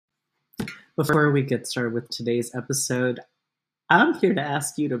Before we get started with today's episode, I'm here to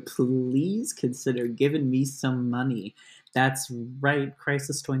ask you to please consider giving me some money. That's right,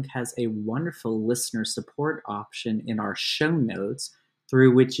 Crisis Twink has a wonderful listener support option in our show notes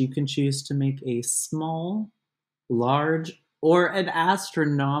through which you can choose to make a small, large, or an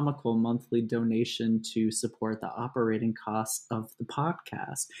astronomical monthly donation to support the operating costs of the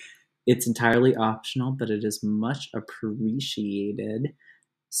podcast. It's entirely optional, but it is much appreciated.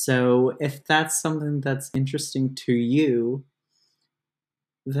 So if that's something that's interesting to you,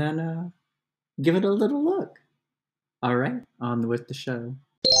 then give it a little look. All right, on with the show.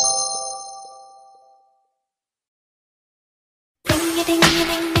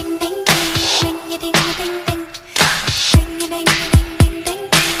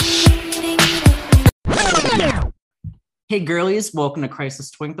 Hey girlies, welcome to Crisis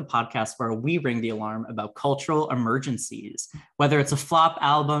Twink, the podcast where we ring the alarm about cultural emergencies. Whether it's a flop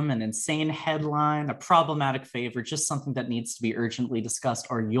album, an insane headline, a problematic fave, or just something that needs to be urgently discussed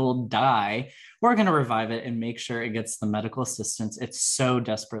or you'll die, we're going to revive it and make sure it gets the medical assistance it so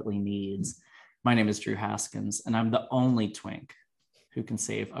desperately needs. My name is Drew Haskins, and I'm the only twink who can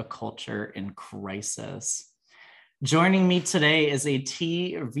save a culture in crisis. Joining me today is a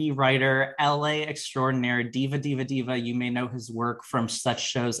TV writer, LA extraordinaire, diva. You may know his work from such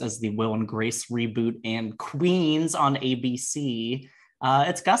shows as the Will and Grace reboot and Queens on ABC.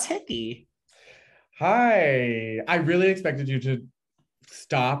 It's Gus Hickey. Hi. I really expected you to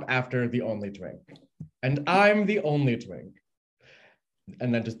stop after the only twink. And I'm the only twink.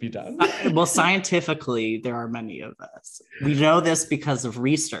 And then just be done. Well, scientifically, there are many of us. We know this because of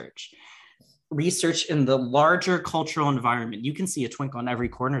research in the larger cultural environment. You can see a twink on every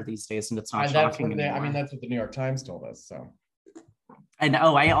corner these days, and it's not shocking anymore. That's what the New York Times told us. So, I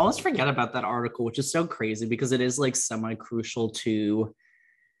know. I always forget about that article, which is so crazy because it is like semi-crucial to,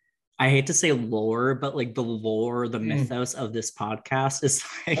 I hate to say lore, but like the lore, the mythos of this podcast is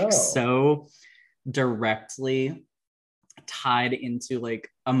like so directly tied into like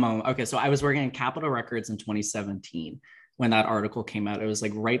a moment. Okay, so I was working in Capitol Records in 2017. When that article came out, it was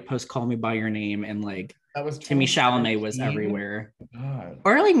like right post Call Me By Your Name, and like that was Timmy Chalamet was everywhere. God.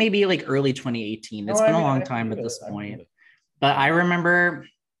 Or like maybe like early 2018. It's been a long time at this point. But I remember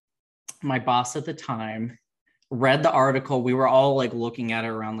my boss at the time read the article. We were all like looking at it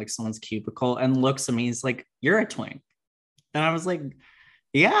around like someone's cubicle, and looks at me. He's like, "You're a twink," and I was like,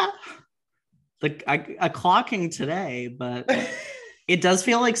 "Yeah." Like I clocking today, but it does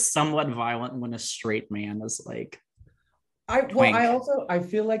feel like somewhat violent when a straight man is like. I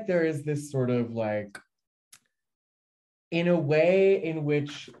feel like there is this sort of like, in a way in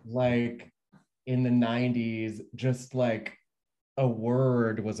which like in the 90s, just like a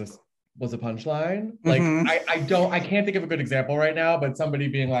word was a punchline. Like I can't think of a good example right now, but somebody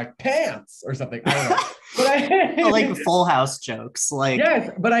being like pants or something. I don't know. But like Full House jokes. Like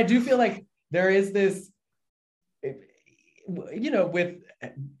yes, but I do feel like there is this, you know, with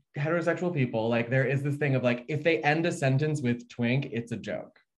heterosexual people, like there is this thing of like, if they end a sentence with twink, it's a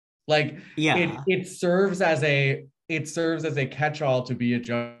joke. Like it serves as a catch-all to be a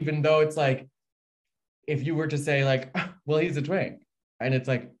joke, even though it's like, if you were to say like, well, he's a twink, and it's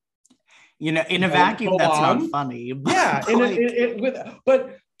like, you know, in a vacuum, that's not funny. But yeah,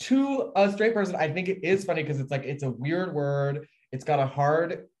 but to a straight person, I think it is funny because it's like, it's a weird word. It's got a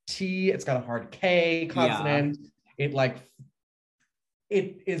hard T, it's got a hard K consonant.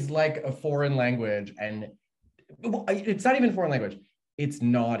 It is like a foreign language, and it's not even foreign language. It's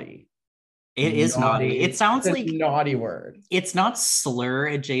naughty. It is naughty. It sounds like a naughty word. It's not slur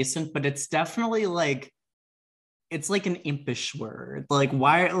adjacent, but it's definitely like, it's like an impish word. Like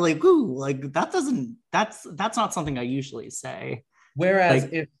why? Like ooh, like that's not something I usually say. Whereas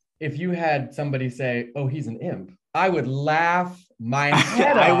like, if you had somebody say, "Oh, he's an imp," I would laugh my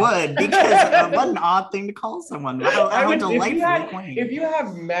head off. I would, because what an odd thing to call someone. How delightfully quaint. If you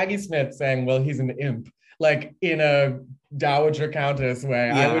have Maggie Smith saying, "Well, he's an imp," like in a Dowager Countess way,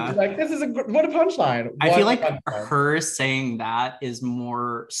 I would be like, "This is what a punchline." I feel like her saying that is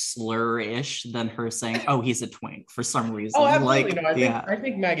more slur-ish than her saying, "Oh, he's a twink," for some reason. Oh, absolutely. Like, no, I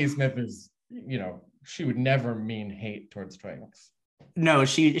think Maggie Smith is, you know, she would never mean hate towards twinks. No,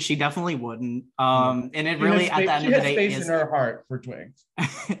 she definitely wouldn't. And it really, at the end of the day, space in her heart for twinks.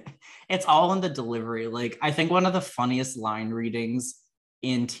 It's all in the delivery. Like, I think one of the funniest line readings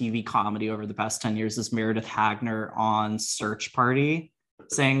in TV comedy over the past 10 years is Meredith Hagner on Search Party,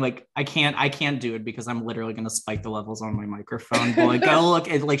 saying like, I can't do it because I'm literally going to spike the levels on my microphone. But like, go look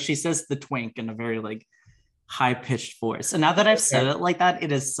at, like, she says the twink in a very like high-pitched voice. And now that I've said it like that,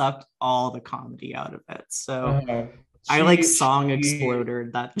 it has sucked all the comedy out of it. So I like song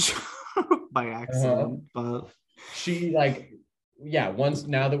exploded that joke. by accident. But she like, yeah, once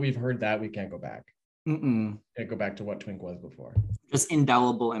now that we've heard that, we can't go back. Can't go back to what Twink was before. Just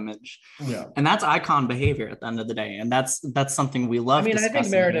indelible image. Yeah. And that's icon behavior at the end of the day. And that's something we love. I mean, I think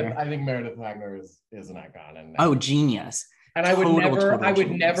Meredith Wagner is an icon. And genius. And I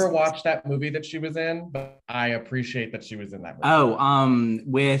would never watch that movie that she was in, but I appreciate that she was in that movie.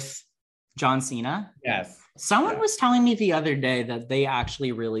 With John Cena? Yes. Someone was telling me the other day that they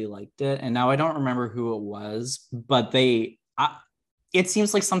actually really liked it. And now I don't remember who it was, but it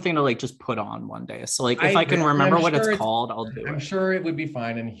seems like something to like just put on one day. So like if I can remember what it's called, I'll do it. I'm sure it would be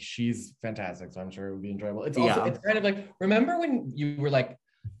fine. And she's fantastic. So I'm sure it would be enjoyable. It's also, it's kind of like, remember when you were like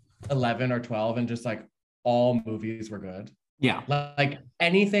 11 or 12 and just like all movies were good? Yeah. Like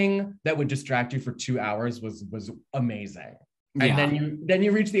anything that would distract you for 2 hours was amazing. And then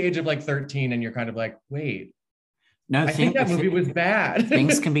you reach the age of like 13 and you're kind of like, wait. No, I think that movie was bad.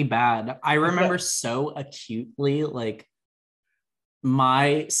 Things can be bad. I remember so acutely, like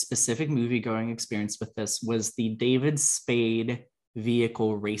my specific movie going experience with this was the David Spade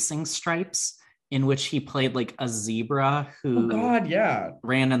vehicle Racing Stripes, in which he played like a zebra who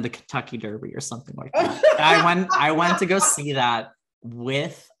ran in the Kentucky Derby or something like that. I went to go see that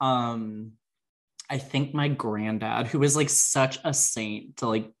with I think my granddad, who was like such a saint to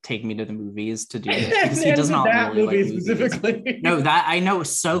like take me to the movies to do it, because he does not that really movie like specifically. Movies. No, that I know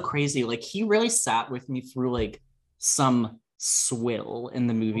is so crazy. Like he really sat with me through like some swill in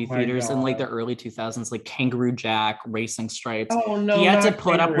the movie theaters in like the early 2000s, like Kangaroo Jack, Racing Stripes. Oh no, he had to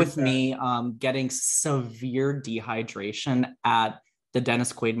put up with me getting severe dehydration at the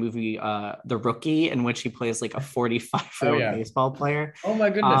Dennis Quaid movie, The Rookie, in which he plays like a 45-year-old baseball player. Oh my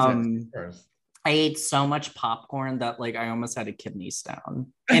goodness. I ate so much popcorn that like I almost had a kidney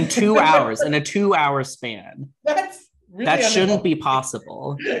stone in 2 hours, in a 2-hour span. That's really that shouldn't be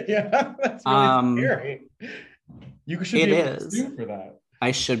possible. Yeah, that's really scary. You should be able to sue for that.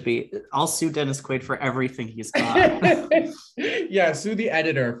 I should be. I'll sue Dennis Quaid for everything he's got. Yeah, sue the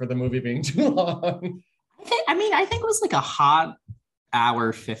editor for the movie being too long. I think it was like a hot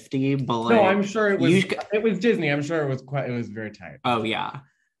hour 50, but like, no, I'm sure it was. It was Disney. I'm sure it was very tight. Oh yeah.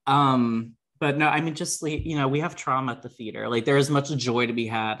 But no, I mean, just like, you know, we have trauma at the theater. Like there is much joy to be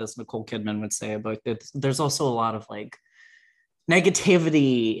had, as Nicole Kidman would say, but there's also a lot of like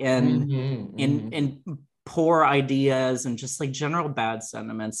negativity and poor ideas and just like general bad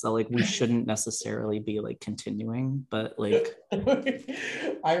sentiments that like we shouldn't necessarily be like continuing. But like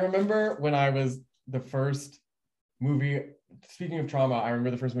I remember when I was the first movie, speaking of trauma, I remember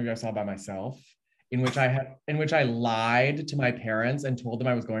the first movie I saw by myself, in which I lied to my parents and told them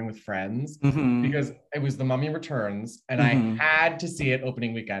I was going with friends because it was The Mummy Returns and I had to see it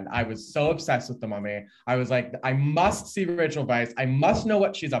opening weekend. I was so obsessed with The Mummy. I was like, I must see Rachel Weisz. I must know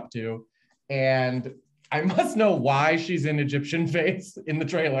what she's up to. And I must know why she's in Egyptian face in the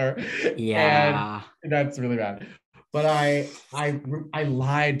trailer. Yeah. And that's really bad. But I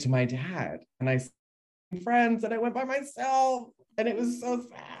lied to my dad and I said friends and I went by myself and it was so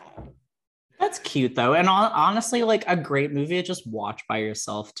sad. That's cute though. And honestly, like a great movie to just watch by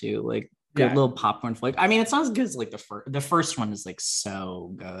yourself too. Like good little popcorn flick. I mean, it's not as good as like the first one is like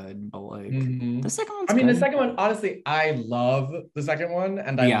so good, but like the second one's the second one, honestly, I love the second one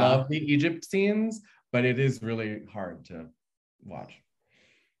and I love the Egypt scenes, but it is really hard to watch.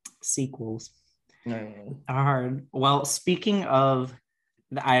 Sequels are hard. Well, speaking of,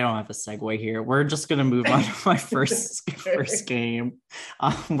 I don't have a segue here. We're just gonna move on to my first game.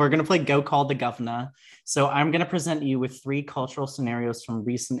 We're gonna play Go Call the Governor. So I'm gonna present you with 3 cultural scenarios from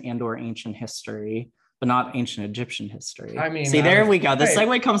recent and/or ancient history, but not ancient Egyptian history. I mean, see, there we go. The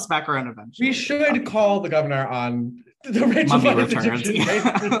segue comes back around eventually. We should call the governor on the Rachel Mummy Returns.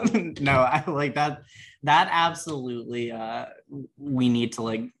 Yeah. No, I like that. That absolutely, we need to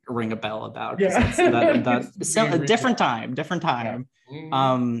like ring a bell about. That's a different time.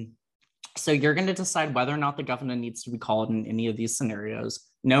 Yeah. So you're going to decide whether or not the governor needs to be called in any of these scenarios.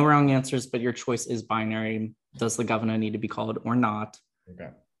 No wrong answers, but your choice is binary. Does the governor need to be called or not?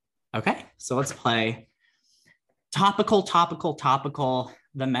 Okay. So let's play. Topical.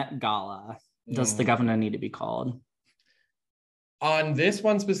 The Met Gala. Does the governor need to be called? On this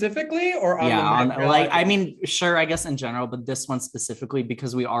one specifically, or on I mean, sure, I guess in general, but this one specifically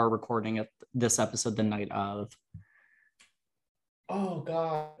because we are recording this episode the night of. Oh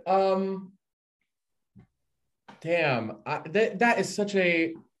God. Damn. That is such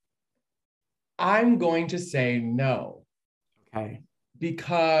a. I'm going to say no. Okay.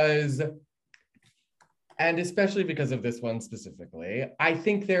 Because, and especially because of this one specifically, I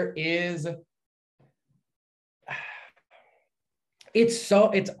think there is. It's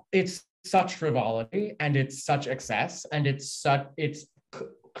such frivolity and it's such excess and it's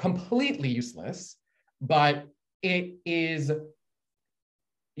completely useless, but it is,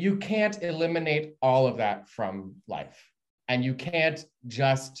 you can't eliminate all of that from life. And you can't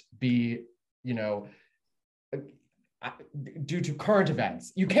just be, you know, due to current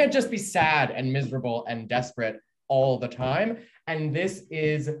events, you can't just be sad and miserable and desperate all the time. And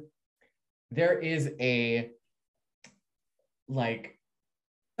there is a, like,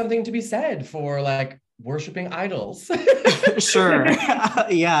 something to be said for like worshiping idols. Sure.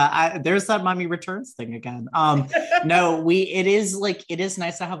 Yeah, there's that mommy returns thing again. No, it is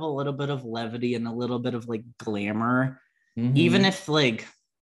nice to have a little bit of levity and a little bit of like glamour, even if like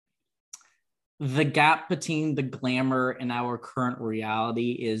the gap between the glamour and our current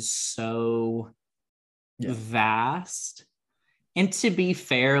reality is so vast. And to be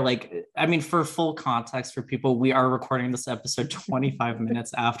fair, like, I mean, for full context for people, we are recording this episode 25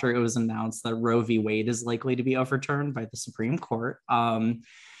 minutes after it was announced that Roe v. Wade is likely to be overturned by the Supreme Court.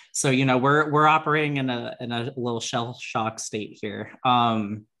 So, you know, we're operating in a little shell shock state here.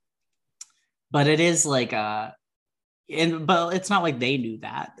 But it is like, but it's not like they knew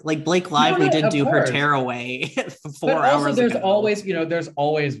that. Like Blake Lively did do her tearaway 4 hours there's ago. always, you know, there's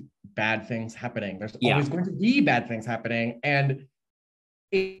always bad things happening. There's always going to be bad things happening. And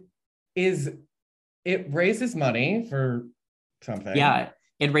it raises money for something. Yeah.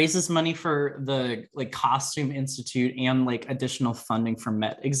 It raises money for the like Costume Institute and like additional funding for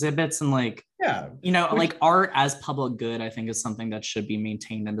Met exhibits. And like, you know, like art as public good, I think is something that should be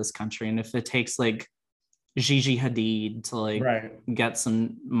maintained in this country. And if it takes like Gigi Hadid to like get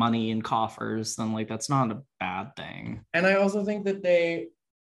some money in coffers, then like that's not a bad thing. And I also think that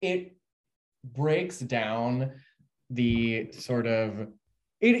it breaks down the sort of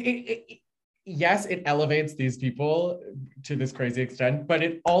yes, it elevates these people to this crazy extent, but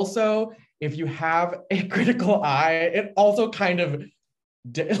it also, if you have a critical eye, it also kind of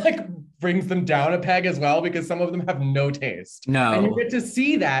like brings them down a peg as well, because some of them have no taste. And you get to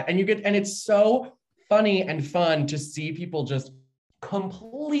see that, and it's so funny and fun to see people just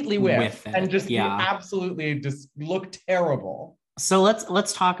completely whiff and just be absolutely just look terrible. So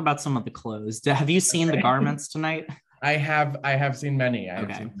let's talk about some of the clothes. Have you seen the garments tonight? I have seen many.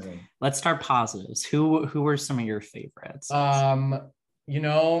 Let's start positives. Who were some of your favorites? You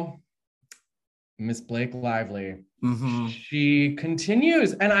know, Miss Blake Lively. She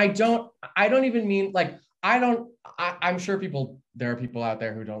continues, and I don't even mean like, I'm sure there are people out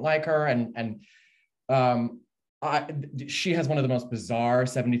there who don't like her, and she has one of the most bizarre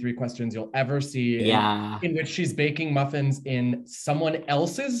 73 questions you'll ever see, in which she's baking muffins in someone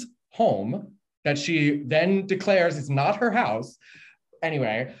else's home that she then declares is not her house.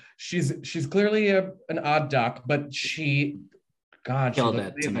 Anyway, she's clearly an odd duck, but she killed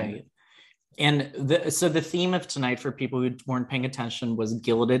it tonight. And so the theme of tonight, for people who weren't paying attention, was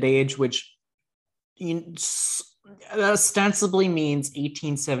Gilded Age, which ostensibly means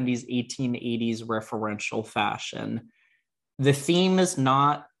 1870s, 1880s referential fashion. The theme is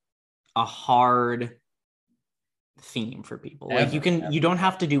not a hard theme for people. Like you don't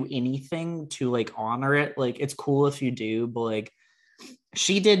have to do anything to like honor it. Like it's cool if you do, but like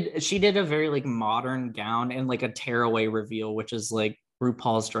she did a very like modern gown and like a tearaway reveal, which is like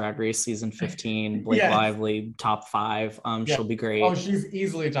RuPaul's Drag Race season 15, Blake Lively top 5. She'll be great. Oh, she's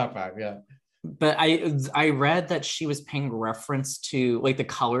easily top 5. Yeah. But I read that she was paying reference to like the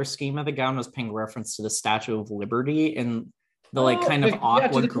color scheme of the gown was paying reference to the Statue of Liberty and the like kind of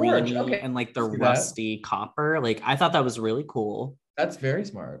aqua greeny and like the rusty copper. Like I thought that was really cool. That's very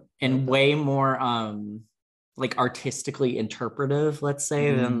smart. And way more like artistically interpretive, let's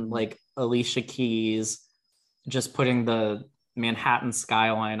say, than like Alicia Keys just putting the Manhattan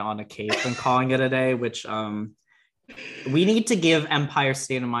skyline on a cape and calling it a day, which we need to give Empire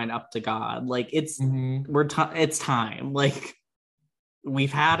State of Mind up to God. Like it's it's time. Like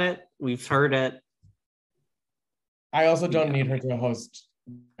we've had it, we've heard it. I also don't need her to host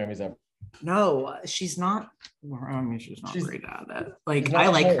Grammys ever. No, she's not. I mean, she's not great at it. Like I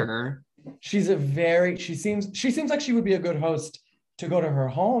like her. She seems like she would be a good host to go to her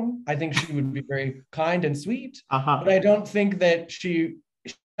home. I think she would be very kind and sweet. But I don't think that she's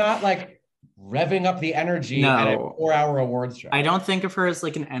not like revving up the energy at a 4-hour awards show. I don't think of her as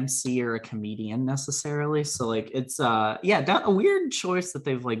like an MC or a comedian necessarily. So like it's a weird choice that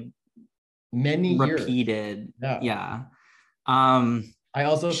they've like many repeated. Yeah. I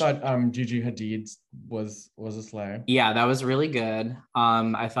also thought Gigi Hadid was a slay. Yeah, that was really good.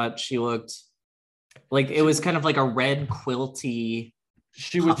 I thought she looked like it was kind of like a red quilty.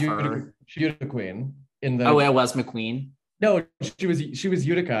 She was the queen in the. Oh, it was McQueen. No, she was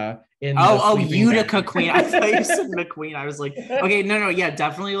Utica in the Oh, Sleeping Utica Beauty. Queen. I thought you said McQueen. I was like, okay, no, yeah,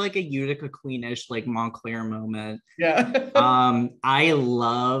 definitely like a Utica Queenish, like Montclair moment. Yeah. I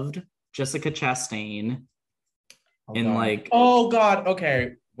loved Jessica Chastain Oh in God. like, Oh God.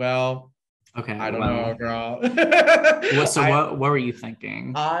 Okay. Well, okay, I don't know, well, girl. so what were you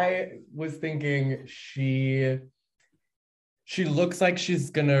thinking? I was thinking she looks like she's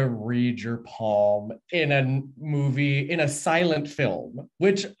gonna read your palm in a movie, in a silent film,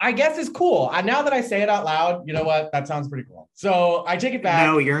 which I guess is cool. Now that I say it out loud, you know what? That sounds pretty cool. So I take it back.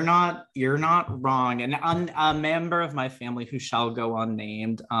 No, you're not wrong. And a member of my family who shall go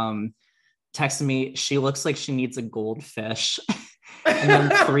unnamed, texted me. She looks like she needs a goldfish. And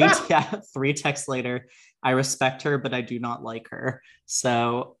then three texts later, I respect her, but I do not like her.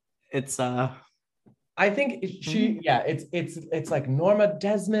 So it's I think yeah, it's like Norma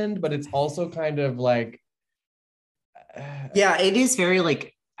Desmond, but it's also kind of like yeah, it is very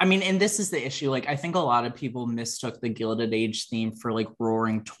like, I mean, and this is the issue. Like, I think a lot of people mistook the Gilded Age theme for like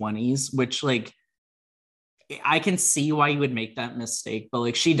Roaring Twenties, which like I can see why you would make that mistake, but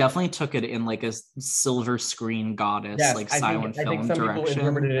like she definitely took it in like a silver screen goddess, yes, like silent I think film some people direction.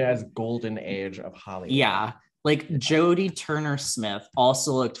 interpreted it as golden age of Hollywood. Yeah. Like Jodie Turner Smith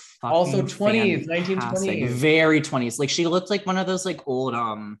also looked Also fucking 20s, fantastic. 1920s. Very 20s. Like she looked like one of those like old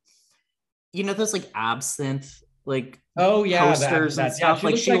you know those like absinthe like Oh yeah, posters and yeah. stuff.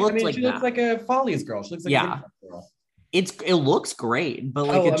 Like she looked like She looks that. like a Follies girl. She looks like a Yeah. TikTok girl. It looks great, but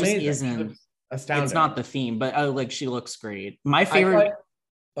like Oh, it just amazing. She isn't, looks it's astounding. not the theme, but like she looks great. My I favorite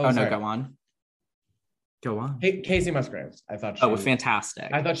thought, oh no, sorry. go on. Go on. Casey Musgraves. Oh, fantastic.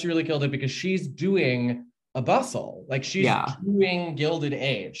 I thought she really killed it because she's doing a bustle. Like she's doing Gilded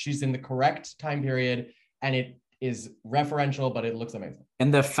Age. She's in the correct time period and it is referential, but it looks amazing.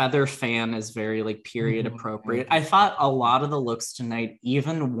 And the feather fan is very like period appropriate. I thought a lot of the looks tonight,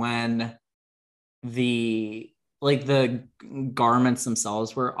 even when the like the garments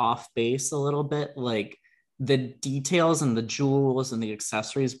themselves were off base a little bit, like the details and the jewels and the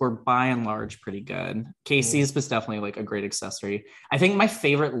accessories were by and large pretty good. Casey's was definitely like a great accessory. I think my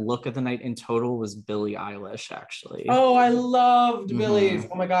favorite look of the night in total was Billie Eilish, actually. Oh, I loved Billie's.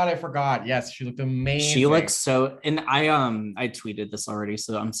 Oh my God, I forgot. Yes, she looked amazing. She looks so, and I tweeted this already,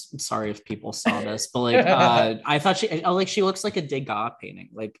 so I'm sorry if people saw this, but like I thought she looks like a Degas painting.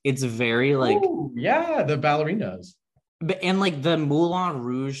 Like it's very like, ooh, yeah, the ballerinas. And like the Moulin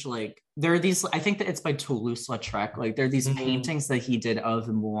Rouge, like there are these, I think that it's by Toulouse-Lautrec, like there are these paintings that he did of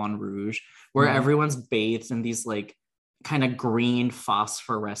the Moulin Rouge where everyone's bathed in these like kind of green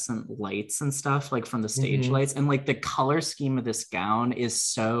phosphorescent lights and stuff, like from the stage lights, and like the color scheme of this gown is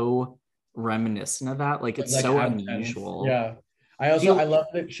so reminiscent of that. Like it's like so unusual. Yeah, I love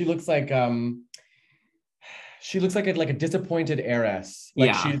that she looks like a disappointed heiress.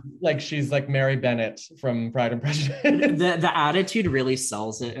 Like she's like Mary Bennett from Pride and Prejudice. The attitude really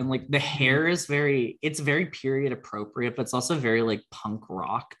sells it, and like the hair is it's very period appropriate, but it's also very like punk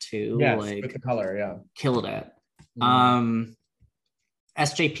rock too. Yes, like with the color, yeah, killed it.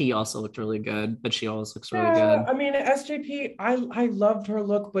 SJP also looked really good, but she always looks really good. I mean, SJP, I loved her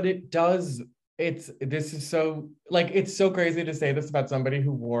look, but this is so like, it's so crazy to say this about somebody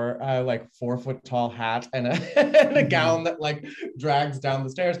who wore a like 4-foot tall hat and a gown that like drags down the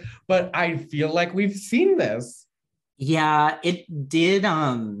stairs, but I feel like we've seen this. Yeah, it did.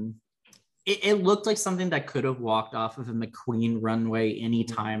 It looked like something that could have walked off of a McQueen runway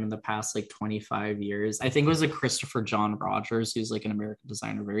anytime in the past like 25 years. I think it was like Christopher John Rogers, who's like an American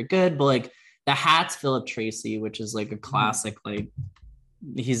designer, very good, but like the hat's Philip Tracy, which is like a classic, like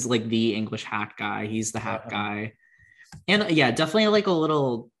he's like the English hat guy. He's the hat guy. And yeah, definitely like a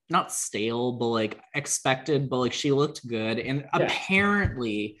little not stale, but like expected, but like she looked good. And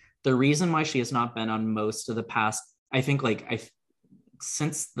apparently the reason why she has not been on most of the past, I think like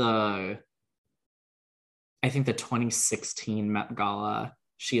since I think the 2016 Met Gala,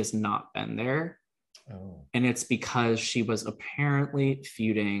 she has not been there. Oh. And it's because she was apparently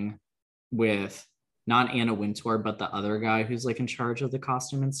feuding with not Anna Wintour, but the other guy who's like in charge of the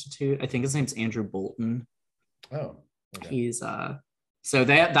Costume Institute. I think his name's Andrew Bolton. Oh, okay. He's so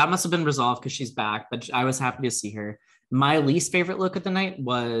that must have been resolved because she's back, but I was happy to see her. My least favorite look of the night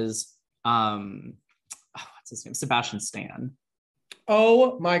was what's his name? Sebastian Stan.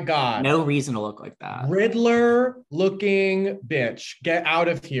 Oh my God. No reason to look like that. Riddler looking bitch. Get out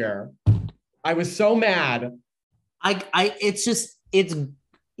of here. I was so mad. It's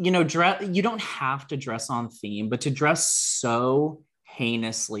you know, you don't have to dress on theme, but to dress so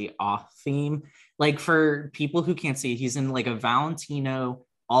heinously off theme, like for people who can't see, he's in like a Valentino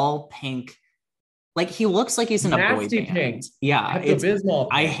all pink Like he looks like he's in a boy Nasty band. pink. Yeah, Pepto-Bismol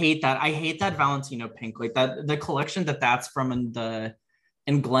I pink. hate that. I hate that Valentino pink. Like that the collection that's from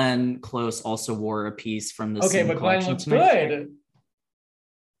and Glenn Close also wore a piece from the Okay, same but Glenn collection looks tonight. good.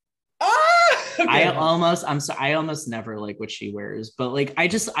 Ah! Okay. I almost never like what she wears, but like I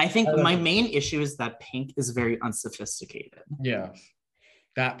think my main issue is that pink is very unsophisticated. Yeah,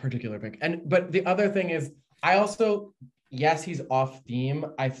 that particular pink. But the other thing is, I also, yes, he's off theme.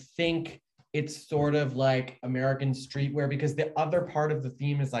 I think it's sort of like American streetwear because the other part of the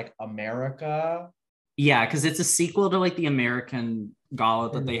theme is like America. Yeah, because it's a sequel to like the American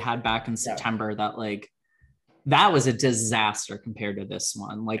Gala that they had back in September that like that was a disaster compared to this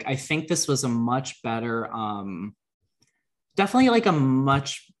one. Like I think this was a much better definitely like a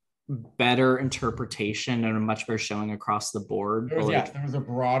much better interpretation and a much better showing across the board. There was, like, there was a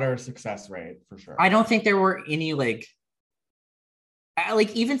broader success rate for sure. I don't think there were any like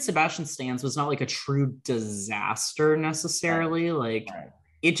even Sebastian Stan's was not like a true disaster necessarily. Right. Like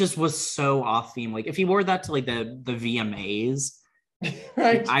it just was so off theme. Like if he wore that to like the VMAs,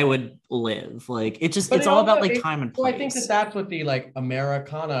 right, I would live. Like it's all about like time and place. Well, I think that's what the like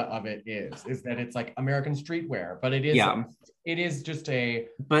Americana of it is that it's like American streetwear, but it is just a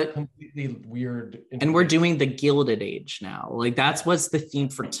completely weird. And we're doing the Gilded Age now. Like that's what's the theme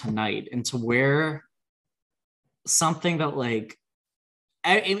for tonight, and to wear something that like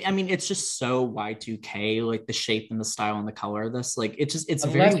I mean, it's just so Y2K, like the shape and the style and the color of this. Like it's Unless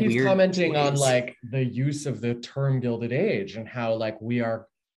very he's weird. Commenting on like the use of the term Gilded Age and how like we are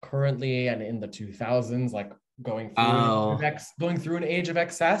currently and in the 2000s, like going through an age of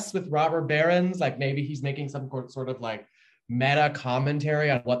excess with robber barons. Like maybe he's making some sort of like meta commentary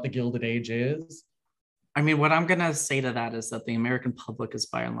on what the Gilded Age is. I mean, what I'm going to say to that is that the American public is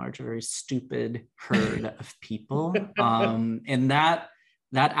by and large a very stupid herd of people. And that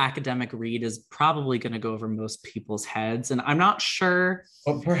academic read is probably going to go over most people's heads. And I'm not sure.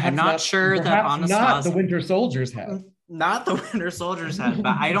 I'm not sure that Anastasia, not the Winter Soldier's head. Not the Winter Soldier's head,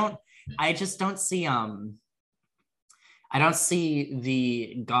 but I just don't see I don't see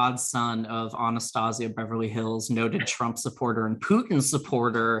the godson of Anastasia Beverly Hills, noted Trump supporter and Putin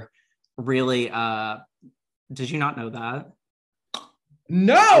supporter, really did you not know that?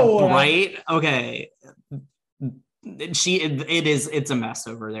 No. Right? Okay. It's a mess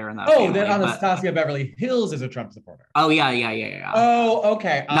over there in that. Oh, that Anastasia Beverly Hills is a Trump supporter. Oh yeah. Oh,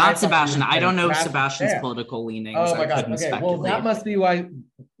 okay. Not Sebastian. I don't know Sebastian's political leanings. Oh my god. Okay. Well, that must be why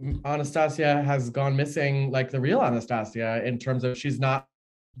Anastasia has gone missing, like the real Anastasia, in terms of she's not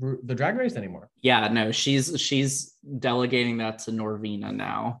the Drag Race anymore. Yeah, no, she's delegating that to Norvina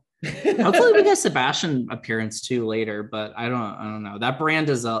now. Hopefully we get Sebastian appearance too later, but I don't know. That brand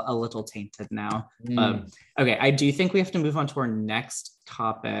is a little tainted now. Okay, I do think we have to move on to our next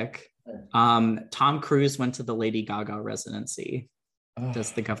topic. Tom Cruise went to the Lady Gaga residency.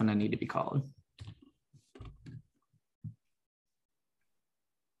 Does the governor need to be called?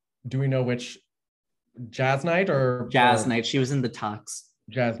 Do we know which Jazz Night or Jazz Night? She was in the tux.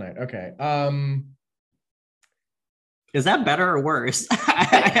 Jazz Night. Okay. Is that better or worse?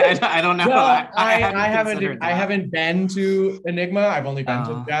 I don't know. Well, I haven't been to Enigma. I've only been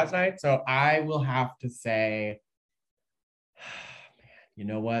to Jazz Night, so I will have to say, man, you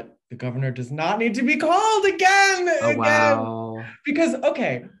know what? The governor does not need to be called again. Wow. Because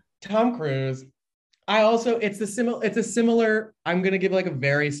Tom Cruise. It's a similar. I'm gonna give like a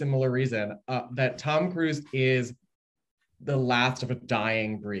very similar reason that Tom Cruise is the last of a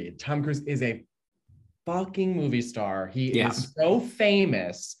dying breed. Tom Cruise is a fucking movie star. He is so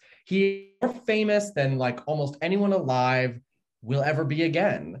famous. He's more famous than like almost anyone alive will ever be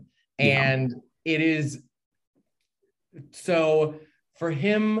again. And it is so for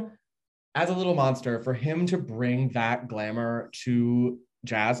him as a little monster, for him to bring that glamour to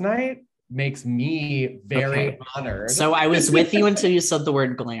Jazz Night makes me very honored. So I was with you until you said the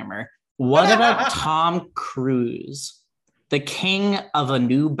word glamour. What about Tom Cruise? The king of a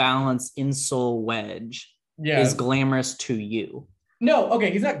New Balance insole wedge is glamorous to you. No,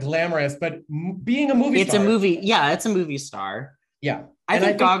 okay, he's not glamorous, but being a movie star. It's a movie star. Yeah. I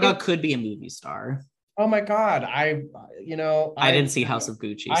think Gaga could be a movie star. Oh my God. I didn't see House of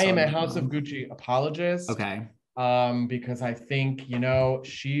Gucci. I am a House of Gucci apologist. Okay. Because I think,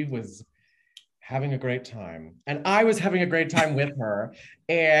 she was having a great time and I was having a great time with her.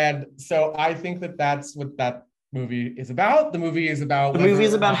 And so I think that that's what that movie is about. The movie is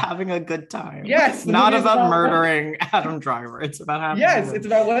about having a good time. Yes. Not about murdering Adam Driver. It's about having it's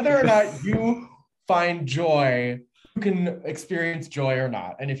about whether or not you find joy can experience joy or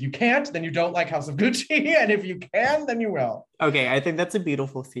not. And if you can't, then you don't like House of Gucci. And if you can, then you will. Okay, I think that's a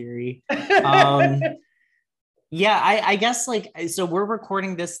beautiful theory. Yeah, I guess like, so we're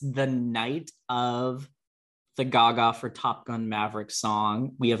recording this the night of the Gaga for Top Gun Maverick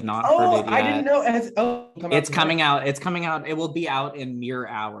song. We have not heard it yet. I didn't know. It's coming out. It's coming out. It will be out in mere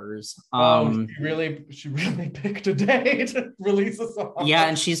hours. She really picked a day to release a song. Yeah,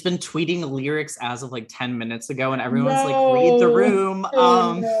 and she's been tweeting lyrics as of like 10 minutes ago, and everyone's like, read the room.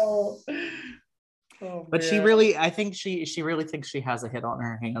 But she really, I think she really thinks she has a hit on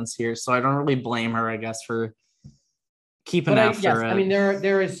her hands here. So I don't really blame her, I guess, for keeping after it. I mean,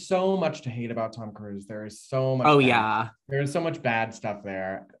 there is so much to hate about Tom Cruise. There is so much. There is so much bad stuff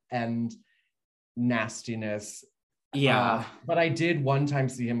there and nastiness. Yeah. But I did one time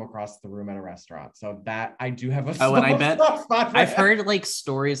see him across the room at a restaurant. So that I do have a and I bet I've heard like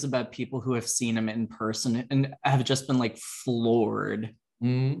stories about people who have seen him in person and have just been like floored.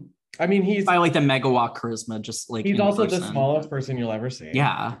 Mm-hmm. I mean, he's by like the megawatt charisma, just like he's also the smallest person you'll ever see.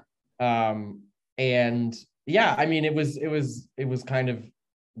 Yeah. And yeah, I mean, it was kind of,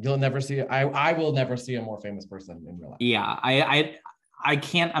 you'll never see, I will never see a more famous person in real life. Yeah, I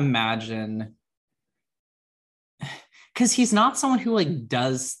can't imagine, because he's not someone who like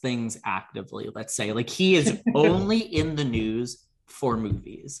does things actively, let's say. Like he is only in the news for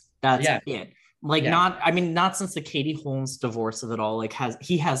movies. That's it. Like not since the Katie Holmes divorce of it all, like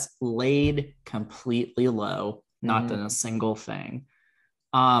he has laid completely low, not done a single thing.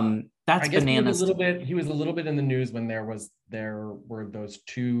 That's bananas. He was a little bit in the news when there were those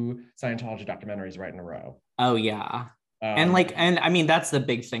 2 Scientology documentaries right in a row. Oh yeah. And I mean, that's the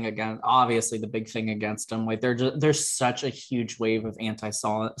big thing obviously the big thing against him. Like there's such a huge wave of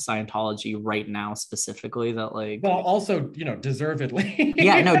anti-Scientology right now, specifically, that like, well, also, deservedly.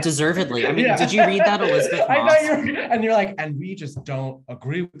 Yeah, no, deservedly. I mean, did you read that Elizabeth Moss? You're like, and we just don't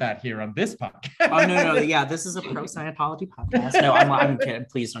agree with that here on this podcast. Oh no, yeah, this is a pro-Scientology podcast. No, I'm kidding.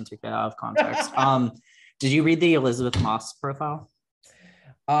 Please don't take that out of context. Did you read the Elizabeth Moss profile?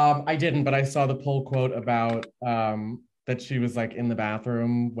 I didn't, but I saw the pull quote about that she was like in the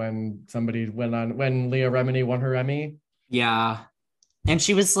bathroom when Leah Remini won her Emmy. Yeah. And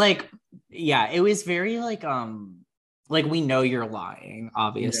she was like, yeah, it was very like we know you're lying,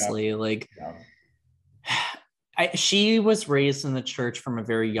 obviously. Yeah. Like she was raised in the church from a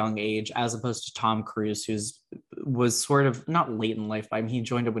very young age, as opposed to Tom Cruise, was sort of not late in life, but I mean, he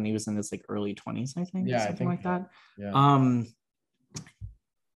joined it when he was in his like early 20s, I think. Yeah, something like that. Yeah.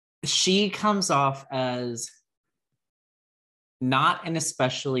 She comes off as not an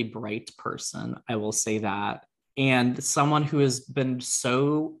especially bright person, I will say that, and someone who has been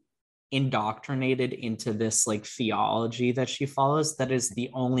so indoctrinated into this like theology that she follows that is the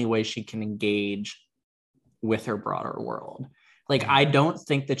only way she can engage with her broader world. Like, I don't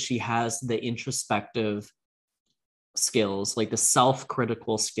think that she has the introspective skills, like the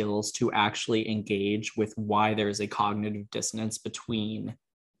self-critical skills, to actually engage with why there's a cognitive dissonance between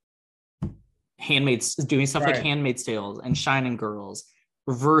doing stuff like Handmaid's Tale and Shining Girls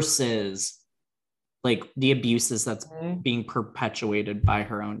versus like the abuses that's being perpetuated by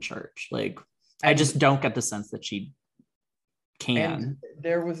her own church. Like, I just don't get the sense that she can. And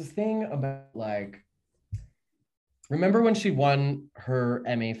there was a thing about like, remember when she won her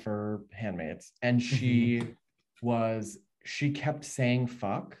Emmy for Handmaids and she kept saying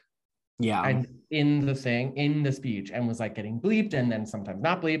fuck. Yeah. And in the speech, and was like getting bleeped and then sometimes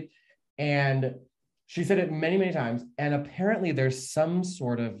not bleeped. And she said it many, many times. And apparently there's some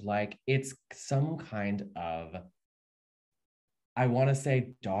sort of like, it's some kind of, I want to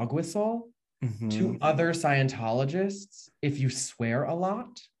say, dog whistle to other Scientologists if you swear a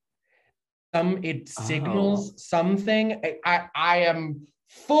lot. It signals something. I am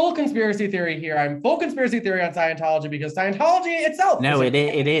full conspiracy theory here. I'm full conspiracy theory on Scientology because Scientology itself. No, it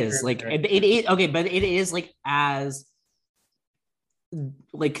is like it is okay, but it is like as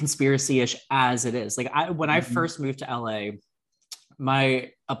like conspiracy-ish as it is. Like when I first moved to LA,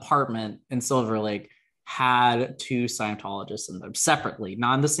 my apartment in Silver Lake had 2 Scientologists in them separately,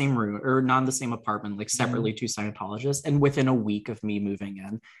 not in the same room or not in the same apartment, like separately 2 Scientologists. And within a week of me moving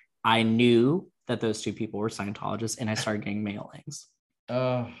in, I knew that those 2 people were Scientologists, and I started getting mailings.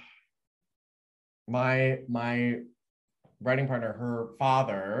 My writing partner, her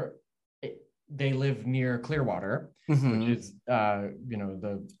father, they live near Clearwater, which is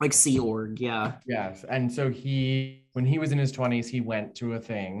the like Sea Org, yeah. Yes. And so when he was in his 20s, he went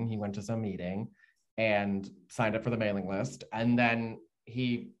to some meeting and signed up for the mailing list, and then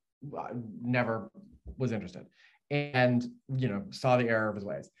he never was interested and saw the error of his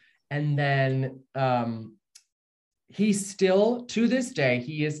ways. And then he still, to this day,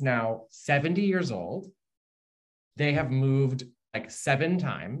 he is now 70 years old. They have moved like 7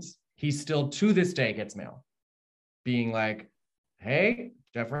 times. He still, to this day, gets mail being like, hey,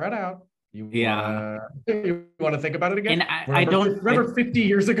 Jeff read out. You want to think about it again? And I don't remember 50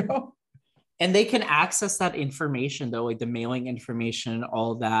 years ago. And they can access that information though, like the mailing information,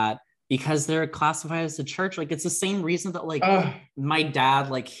 all that, because they're classified as a church. Like it's the same reason that like my dad,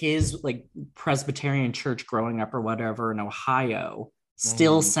 like his like Presbyterian church growing up or whatever in Ohio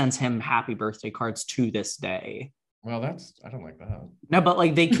still sends him happy birthday cards to this day. Well, I don't like that. No, but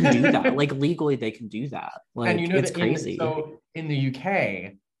like they can do that. Like legally they can do that. Like, and you know, it's crazy. So in the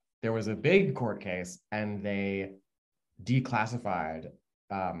UK, there was a big court case and they declassified,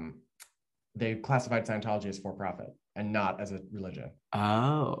 they classified Scientology as for profit and not as a religion.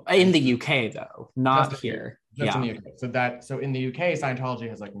 Oh, in the UK though, not here. Just in the UK. So in the UK, Scientology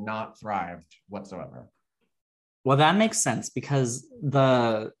has like not thrived whatsoever. Well, that makes sense because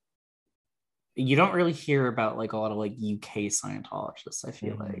you don't really hear about like a lot of like UK Scientologists, I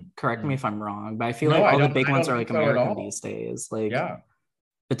feel like. Correct me if I'm wrong, but I feel like all the big ones are like American these days. Like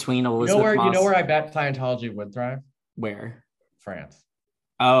between Elizabeth Moss. You know where I bet Scientology would thrive? Where? France.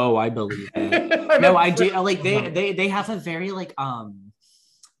 Oh, I believe it. No, I do. Like they have a very like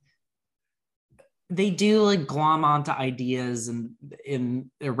they do like glom onto ideas and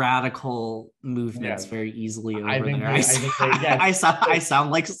in radical movements very easily over there. I sound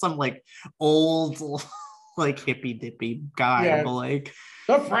like some like old like hippy dippy guy, but like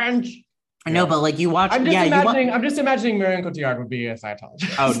the French. I know, but like you watch. I'm just imagining Marion Cotillard would be a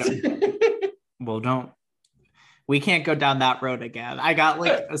Scientologist. Oh no. Well, we can't go down that road again. I got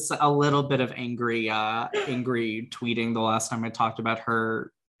like a little bit of angry tweeting the last time I talked about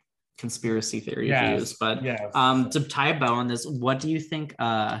her conspiracy theory views, but to tie a bow on this, what do you think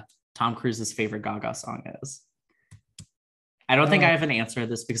Tom Cruise's favorite Gaga song is? I don't think I have an answer to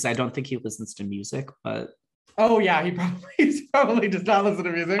this because I don't think he listens to music, but he probably does not listen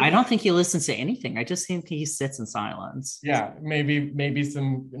to music. I don't think he listens to anything. I just think he sits in silence. Yeah, maybe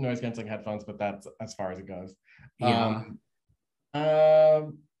some noise canceling headphones, but that's as far as it goes. Man,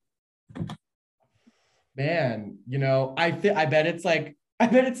 you know, I bet it's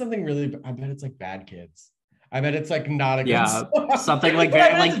something really. I bet it's like Bad Kids. I bet it's like not a good song. Something like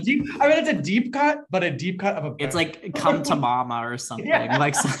very like. I bet it's a deep cut, but a deep cut of a. It's like "Come to Mama" or something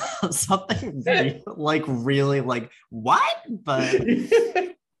like something like really like what, but.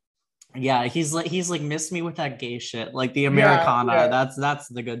 Yeah, he's like miss me with that gay shit, like the Americana. That's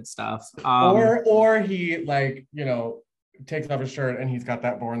the good stuff. Or he like, you know, takes off his shirt and he's got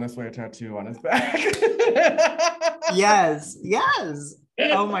that "Born This Way" tattoo on his back. yes.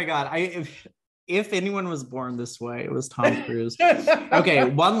 Oh my god, if anyone was born this way, it was Tom Cruise. Okay,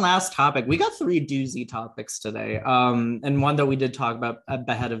 one last topic. We got 3 doozy topics today, and one that we did talk about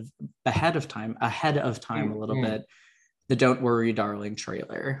ahead of time a little bit. The "Don't Worry, Darling"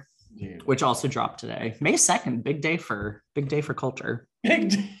 trailer. Dude. Which also dropped today, May 2nd. Big day for culture.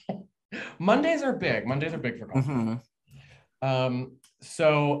 Mondays are big for culture.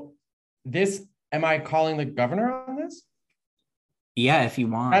 So this, am I calling the governor on this? Yeah, if you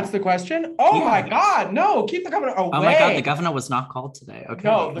want. That's the question. My god, no, keep the governor away. Oh my god, the governor was not called today. Okay,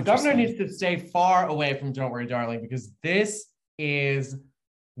 no, the governor needs to stay far away from "Don't Worry, Darling," because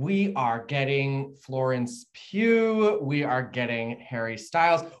we are getting Florence Pugh. We are getting Harry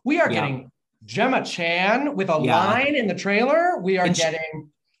Styles. We are getting Gemma Chan with a line in the trailer. We are getting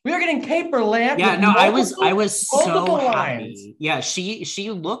Kate Berlant. Yeah, no, I was so happy. Yeah,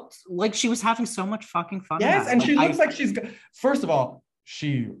 she looked like she was having so much fucking fun. Yes, and she looks like she's. First of all,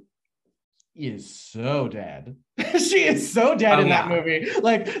 she is so dead. She is so dead in that movie.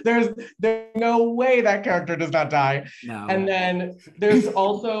 Like there's no way that character does not die. No. And then there's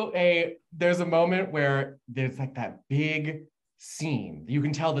also a moment where there's like that big scene. You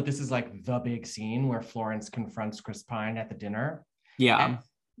can tell that this is like the big scene where Florence confronts Chris Pine at the dinner. Yeah.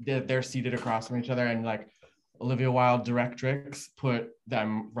 And they're seated across from each other, and like Olivia Wilde directrix put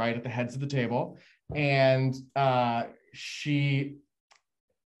them right at the heads of the table. And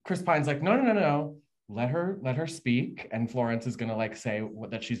Chris Pine's like, no. Let her speak. And Florence is gonna like say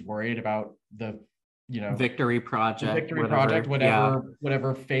that she's worried about the, you know, Victory Project,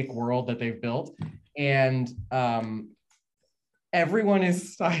 whatever fake world that they've built. And everyone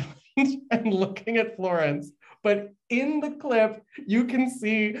is silent and looking at Florence. But in the clip, you can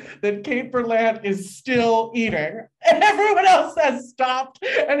see that Kate Berlant is still eating. And everyone else has stopped.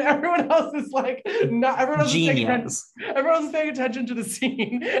 And everyone else is like, everyone else is paying attention to the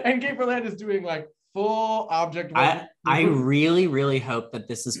scene. And Kate Berlant is doing like full object. I really, really hope that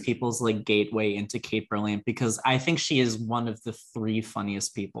this is people's like gateway into Kate Brilliant, because I think she is one of the 3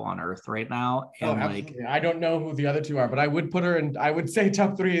 funniest people on earth right now. And like, I don't know who the other 2 are, but I would put her in. I would say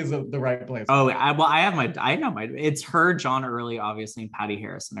top 3 is the right place. I know it's her, John Early, obviously, and Patty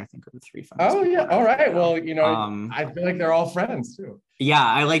Harrison. I think are the 3 funniest. Oh yeah, all right. Well, you know, I feel like they're all friends too. Yeah,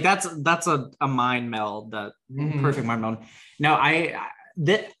 I like that's a mind meld, that perfect mind meld. No,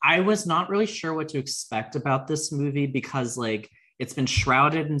 I was not really sure what to expect about this movie, because like it's been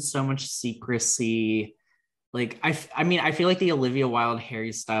shrouded in so much secrecy. Like I mean, I feel like the Olivia Wilde,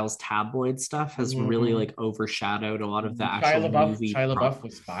 Harry Styles tabloid stuff has really like overshadowed a lot of the actual movie. Shia LaBeouf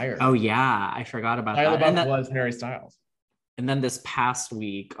was fired. Oh yeah, I forgot about Shia that. LaBeouf was Harry Styles. And then this past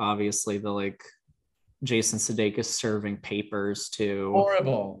week, obviously, the like Jason Sudeikis serving papers to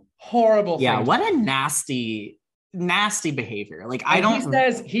horrible. Yeah, what a nasty behavior. Like, and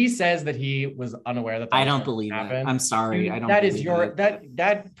he says that he was unaware that I don't believe it. I'm sorry. I don't.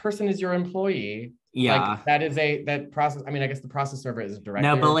 That person is your employee. Yeah, like, that process. I mean, I guess the process server is directly.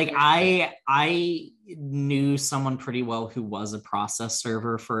 No, but like I knew someone pretty well who was a process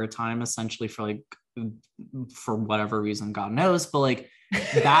server for a time, essentially for whatever reason, God knows. But like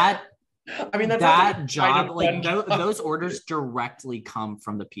that. I mean, that's that job, like those orders directly come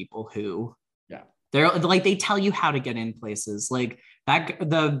from the people who. They're like, they tell you how to get in places. Like that,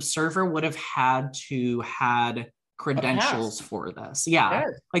 the server would have had credentials for this. Yeah.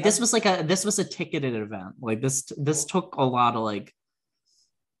 Like this was a ticketed event. Like this took a lot of like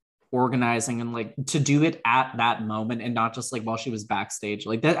organizing and like to do it at that moment, and not just like while she was backstage.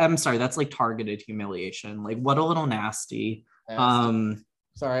 Like that, I'm sorry, that's like targeted humiliation. Like what a little nasty.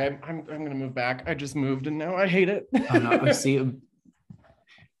 Sorry, I'm gonna move back. I just moved and now I hate it. Oh no, see.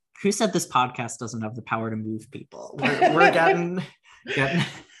 Who said this podcast doesn't have the power to move people? We're getting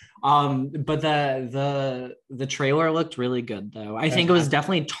but the trailer looked really good though. I think it was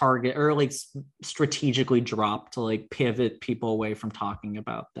definitely target or like strategically dropped to like pivot people away from talking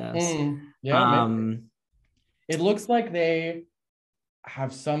about this. It looks like they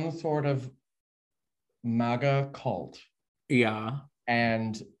have some sort of MAGA cult. Yeah.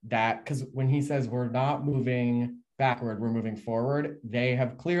 And that, because when he says we're not moving backward, we're moving forward, they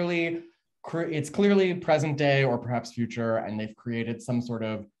have it's clearly present day or perhaps future, and they've created some sort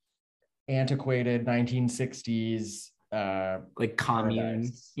of antiquated 1960s like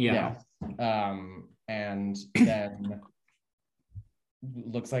commune. And then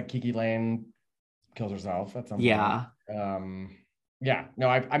looks like Kiki Lane kills herself at some point.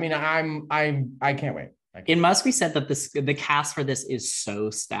 I can't wait. It must be said that the cast for this is so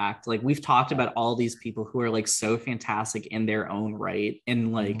stacked. Like we've talked about all these people who are like so fantastic in their own right.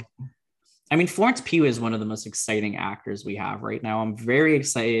 And like, I mean, Florence Pugh is one of the most exciting actors we have right now. I'm very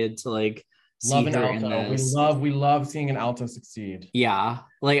excited to like see her in this. We love seeing an alto succeed. Yeah.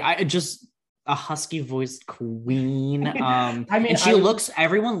 Like a husky voiced queen. And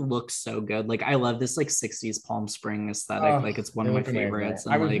everyone looks so good. Like I love this like 60s Palm Spring aesthetic. Like it's one of my favorites.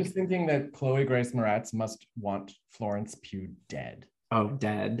 I was just thinking that Chloe Grace Moretz must want Florence Pugh dead. Oh,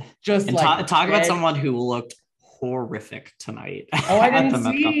 dead. Just and like talk about someone who looked horrific tonight. I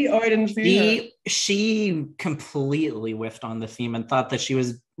didn't see her. She completely whiffed on the theme and thought that she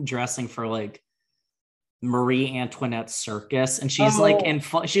was dressing for like Marie Antoinette circus, and she's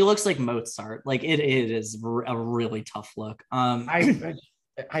she looks like Mozart. Like it is a really tough look. I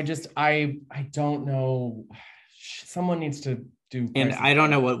don't know. Someone needs to do. And I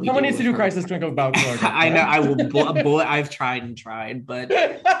don't know what someone needs to do Crisis Drink about. I know. I will. I've tried and tried, but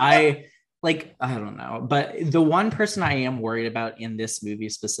I don't know. But the one person I am worried about in this movie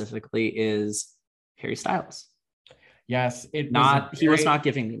specifically is Harry Styles. Yes, he was not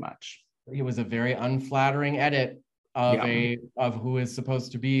giving me much. He was a very unflattering edit of who is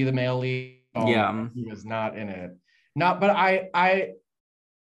supposed to be the male lead. He was not in it. But I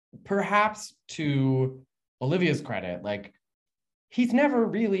perhaps to Olivia's credit, like he's never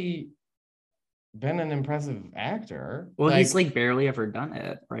really been an impressive actor. Well, he's like barely ever done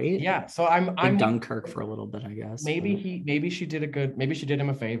it, right? Yeah. So I'm Dunkirk for a little bit, I guess. Maybe she did him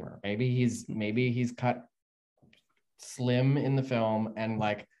a favor. Maybe he's cut slim in the film, and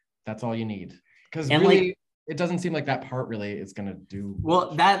like that's all you need, because really like, it doesn't seem like that part really is gonna do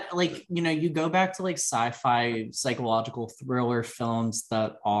well. That like, you know, you go back to like sci-fi psychological thriller films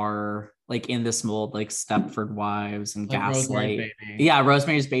that are like in this mold, like Stepford Wives and like Gaslight.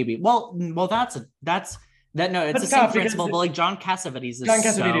 Rosemary's Baby. Well, it's the same principle, but like John Cassavetes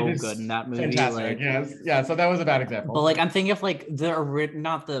is so good in that movie. Fantastic. Like, yes, yeah. So that was a bad example. But like I'm thinking of like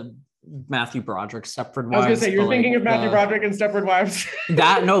not the Matthew Broderick, Stepford Wives. I was gonna say, you're thinking of Matthew Broderick and Stepford Wives.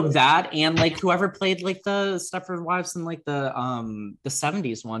 that and like whoever played like the Stepford Wives in like the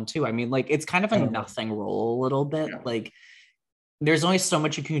 70s one too. I mean, like it's kind of a nothing role a little bit. Like there's only so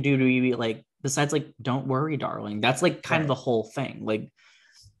much you can do to be like, besides like, don't worry, darling. That's like kind of the whole thing. Like,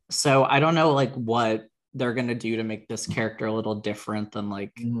 so I don't know like what they're gonna do to make this character a little different than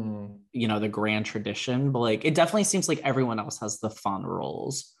like you know, the grand tradition, but like it definitely seems like everyone else has the fun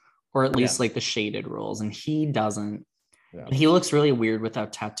roles, or at least like the shaded roles, and he doesn't. And he looks really weird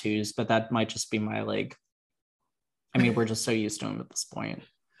without tattoos, but that might just be my like, I mean, we're just so used to him at this point.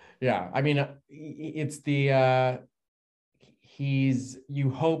 Yeah, I mean, it's the you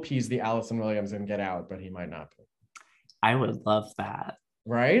hope he's the Allison Williams in Get Out, but he might not be. I would love that.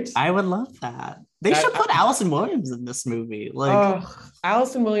 Right? I would love that. They should put Allison Williams in this movie. Like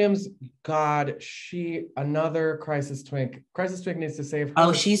Allison Williams, God, another crisis twink. Crisis twink needs to save her. Oh,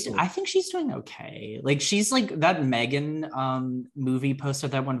 I think she's doing okay. Like she's like that Megan movie poster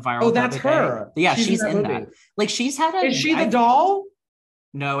that went viral. Oh, that's her. Yeah, she's in that. Like she's had Is she the doll?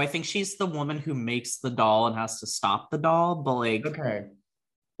 No, I think she's the woman who makes the doll and has to stop the doll, but like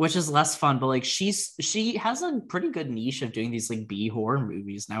which is less fun, but like she has a pretty good niche of doing these like B horror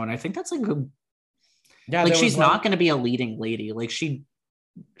movies now, and I think that's like like she's not going to be a leading lady. Like she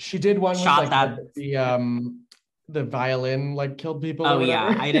did one shot with like the violin like killed people. Oh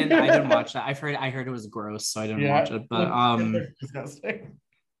yeah, I didn't watch that. I heard it was gross, so I didn't watch it. But disgusting.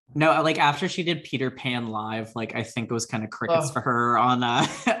 No, like after she did Peter Pan Live, like I think it was kind of crickets for her on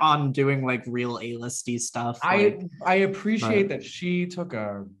on doing like real A-listy stuff. I appreciate that she took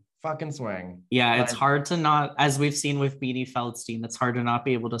a fucking swing. Yeah, it's hard to not, as we've seen with Beanie Feldstein, it's hard to not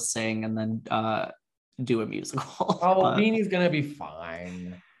be able to sing and then do a musical. Oh, Beanie's gonna be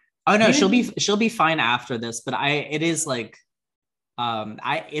fine. Oh no, she'll be fine after this. But it is like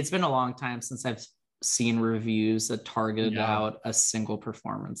it's been a long time since I've seen reviews that targeted out a single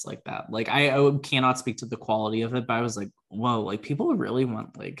performance like that. Like I cannot speak to the quality of it, but I was like, whoa, like people really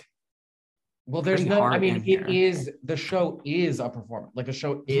want like, well, there's no, I mean, the show is a performance. Like the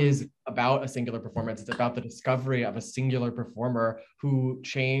show is about a singular performance. It's about the discovery of a singular performer who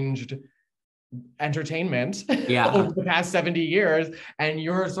changed entertainment over the past 70 years. And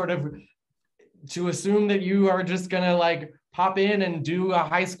you're sort of to assume that you are just gonna like pop in and do a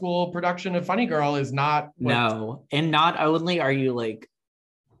high school production of Funny Girl is not no. And not only are you like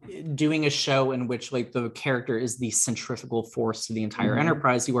doing a show in which like the character is the centrifugal force to the entire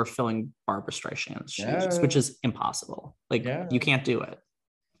enterprise, you are filling Barbara Streisand's shoes, which is impossible. Like you can't do it.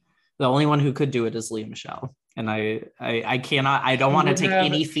 The only one who could do it is Lea Michele, and I cannot. I don't want to take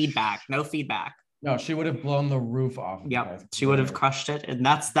any feedback. No feedback. No, she would have blown the roof off. Yep, she would have crushed it, and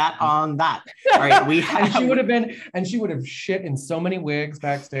that's that on that. All right, and she would have shit in so many wigs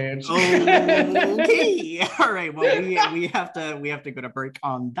backstage. Okay, all right. Well, we have to go to break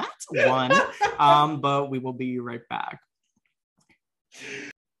on that one. But we will be right back.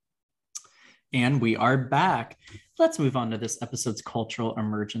 And we are back. Let's move on to this episode's cultural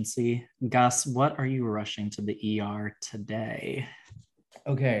emergency. Gus, what are you rushing to the ER today?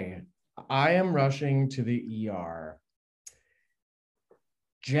 Okay. I am rushing to the ER.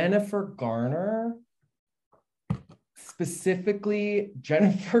 Jennifer Garner, specifically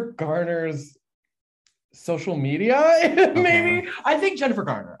Jennifer Garner's social media, maybe. I think Jennifer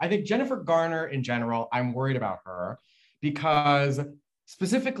Garner in general, I'm worried about her because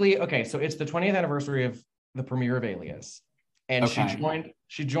specifically, okay, so it's the 20th anniversary of the premiere of Alias, and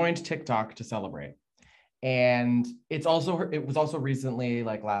she joined TikTok to celebrate. And it was also recently,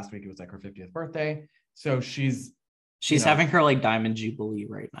 like last week, it was like her 50th birthday. So she's having her like diamond jubilee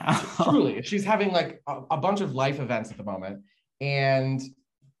right now. Truly, she's having like a bunch of life events at the moment. And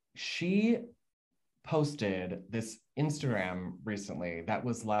she posted this Instagram recently that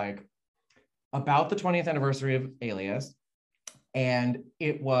was like about the 20th anniversary of Alias. And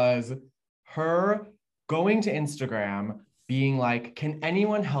it was her going to Instagram being like, can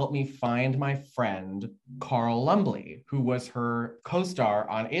anyone help me find my friend, Carl Lumbly, who was her co-star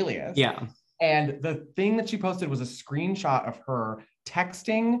on Alias? Yeah. And the thing that she posted was a screenshot of her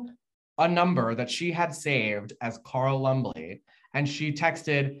texting a number that she had saved as Carl Lumbly. And she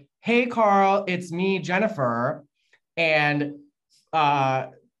texted, hey, Carl, it's me, Jennifer. And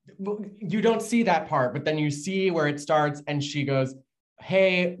you don't see that part, but then you see where it starts and she goes,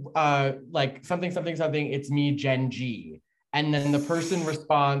 hey, like something, it's me, Jen G. And then the person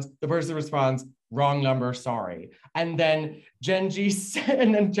responds, wrong number, sorry. And then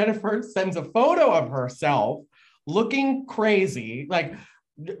Jennifer sends a photo of herself looking crazy, like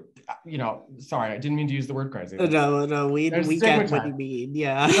sorry, I didn't mean to use the word crazy. No, we get what you mean.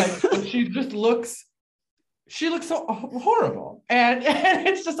 Yeah. But she looks so horrible. And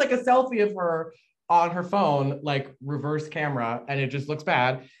it's just like a selfie of her on her phone, like reverse camera, and it just looks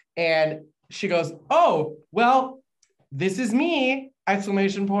bad. And she goes, "Oh, well, this is me!"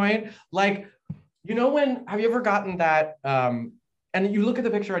 Exclamation point. Like, have you ever gotten that, and you look at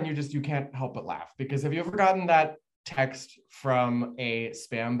the picture and you can't help but laugh, because have you ever gotten that text from a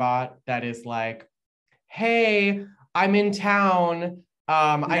spam bot that is like, "Hey, I'm in town.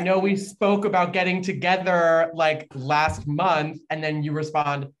 I know we spoke about getting together like last month," and then you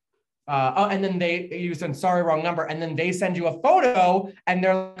respond, and then you send sorry, wrong number, and then they send you a photo, and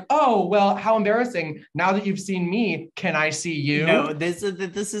they're like, "Oh, well, how embarrassing! Now that you've seen me, can I see you?" No, this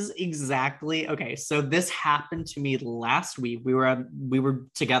is exactly okay. So this happened to me last week. We were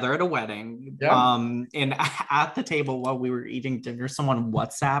together at a wedding, and at the table while we were eating dinner, someone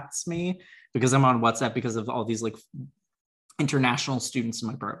WhatsApps me, because I'm on WhatsApp because of all these like international students in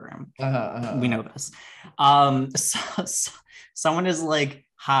my program. We know this. Someone is like,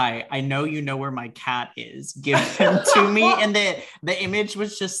 "Hi, I know you know where my cat is. Give him to me." And the image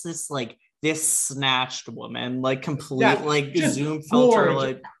was just this snatched woman, like complete Zoom filter,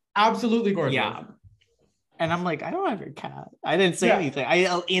 like absolutely gorgeous. Yeah. And I'm like, I don't have your cat. I didn't say anything.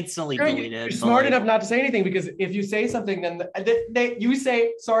 I instantly deleted. You're smart enough not to say anything, because if you say something, then you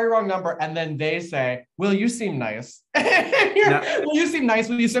say sorry, wrong number, and then they say, "Well, you seem nice." Well, you seem nice.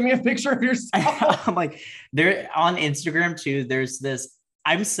 Will you send me a picture of yourself? I'm like, there on Instagram too. There's this.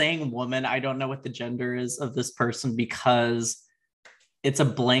 I'm saying woman. I don't know what the gender is of this person, because it's a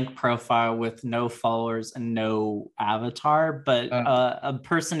blank profile with no followers and no avatar, but a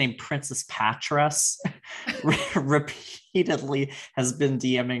person named Princess Patras repeatedly has been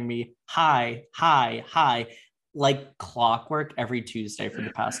DMing me, hi, like clockwork every Tuesday for the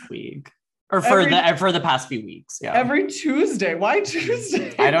past week, or for the past few weeks. Yeah, every Tuesday. Why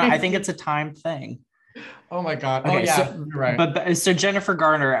Tuesday? I think it's a time thing. Oh my God. Okay, oh yeah, so, you're right. But so Jennifer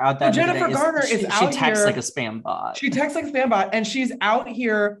Garner out that she texts like a spam bot. She texts like a spam bot, and she's out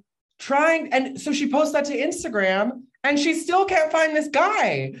here trying. And so she posts that to Instagram, and she still can't find this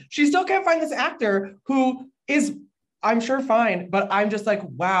guy. She still can't find this actor who is, I'm sure, fine. But I'm just like,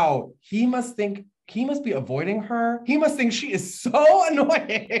 wow, he must be avoiding her. He must think she is so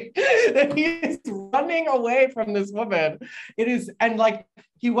annoying that he is running away from this woman. It is, and like,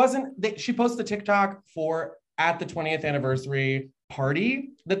 she posted a TikTok at the 20th anniversary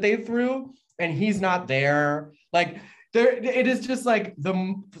party that they threw, and he's not there. Like, it is just like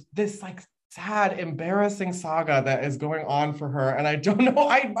this like sad, embarrassing saga that is going on for her. And I don't know,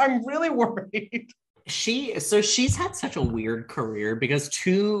 I'm really worried. She's had such a weird career, because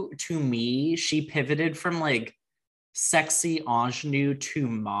to me, she pivoted from like sexy ingenue to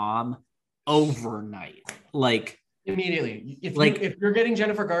mom overnight, like immediately. If you're getting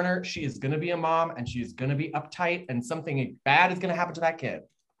Jennifer Garner, she is going to be a mom, and she's going to be uptight, and something bad is going to happen to that kid.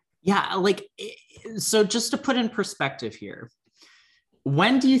 Yeah, like, so just to put in perspective here,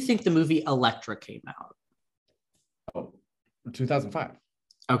 when do you think the movie Elektra came out? Oh, 2005.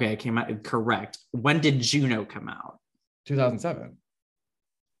 Okay, it came out, correct. When did Juno come out? 2007.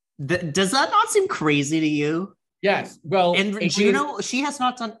 Does that not seem crazy to you? Yes. Well, and Juno, she has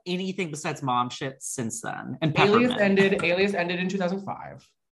not done anything besides mom shit since then. And Alias ended in 2005.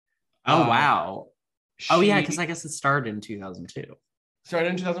 Oh, wow. Yeah, because I guess it started in 2002. Started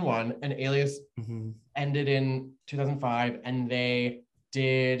in 2001, and Alias ended in 2005, and they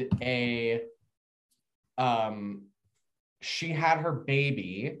did she had her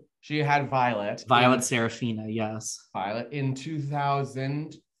baby. She had Violet Serafina, yes. Violet in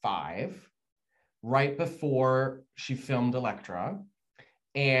 2005, right before she filmed Elektra.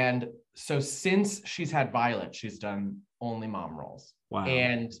 And so since she's had Violet, she's done only mom roles. Wow.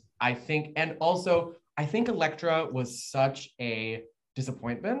 And I think Elektra was such a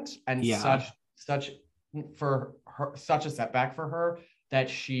disappointment, and such a setback for her, that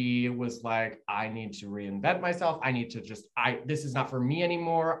she was like, I need to reinvent myself. I need to this is not for me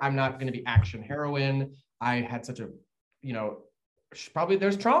anymore. I'm not going to be action heroine. I had such a, probably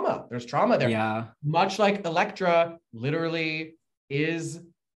there's trauma. There's trauma there. Yeah. Much like Elektra literally is,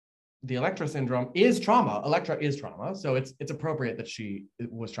 the Elektra syndrome is trauma. Elektra is trauma. So it's appropriate that she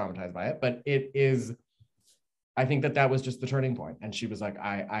was traumatized by it, but it is, I think that was just the turning point. And she was like,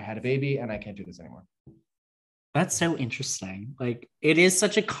 I had a baby and I can't do this anymore. That's so interesting. Like, it is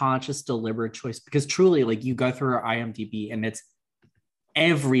such a conscious, deliberate choice, because truly, like, you go through her IMDb and it's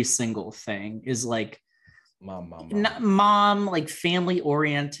every single thing is like Mom, like family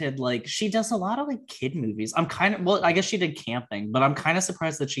oriented. Like she does a lot of like kid movies. I'm kind of, well, I guess she did camping, but I'm kind of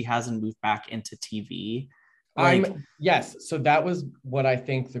surprised that she hasn't moved back into TV. Like, yes. So that was what I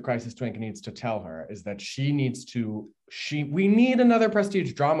think the Crisis Twink needs to tell her, is that we need another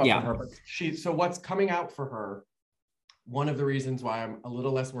prestige drama for her. But so what's coming out for her, one of the reasons why I'm a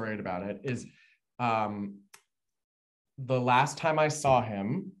little less worried about it is the last time I saw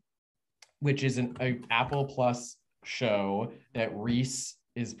him, which is an Apple Plus show that Reese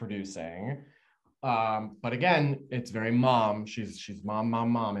is producing. But again, it's very mom. She's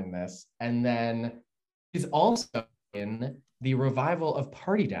mom in this. And then she's also in the revival of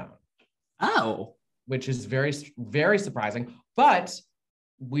Party Down. Oh. Which is very, very surprising. But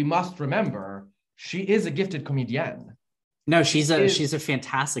we must remember, she is a gifted comedienne. No, she's a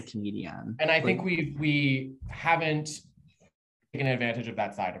fantastic comedian. And I think we haven't taken advantage of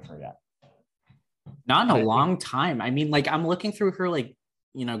that side of her yet. Not in a long time. I mean, like, I'm looking through her, like,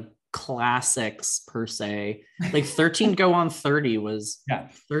 you know, classics per se. Like 13 Go on 30 was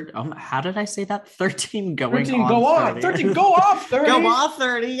how did I say that? 13 going 13 on go 30. On 13 go off 30. Go off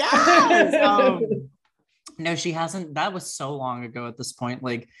 30. Yes. No, she hasn't. That was so long ago at this point.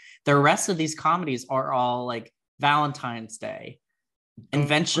 Like the rest of these comedies are all like Valentine's Day,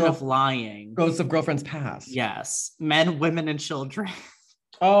 Invention of Lying, Ghosts of Girlfriends Past. Yes. Men, Women, and Children.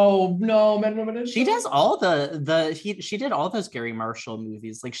 Oh no, Men, Women, and She does all she did all those Gary Marshall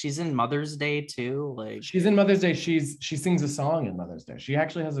movies. Like she's in Mother's Day too. Like she's in Mother's Day. She sings a song in Mother's Day. She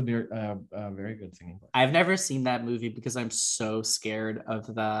actually has a very good singing voice. I've never seen that movie because I'm so scared of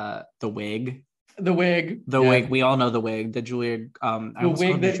the wig. The wig. We all know the wig. The Julia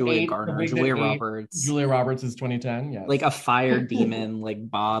Julia Garner. Julia Roberts. Julia Roberts is 2010. Yeah. Like a fire demon, like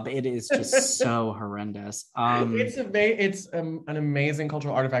Bob. It is just so horrendous. It's an amazing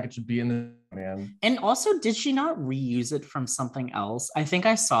cultural artifact. It should be in the man. And also, did she not reuse it from something else? I think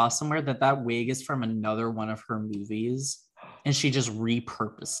I saw somewhere that wig is from another one of her movies, and she just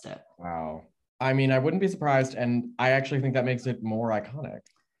repurposed it. Wow. I mean, I wouldn't be surprised, and I actually think that makes it more iconic.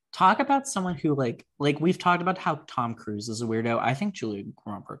 Talk about someone who like we've talked about how Tom Cruise is a weirdo. I think Julia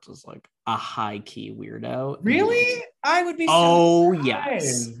Roberts is like a high key weirdo. Really? I would be. Oh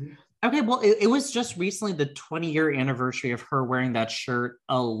yes. Okay, well, it was just recently the 20-year anniversary of her wearing that shirt,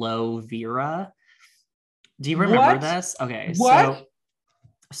 Aloe Vera. Do you remember this? Okay, what?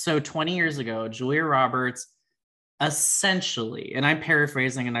 So 20 years ago, Julia Roberts essentially, and I'm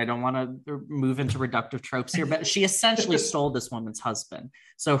paraphrasing and I don't want to move into reductive tropes here, but she essentially stole this woman's husband.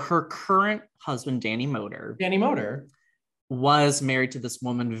 So her current husband, Danny Moder, was married to this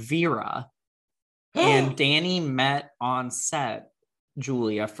woman, Vera. And Danny met on set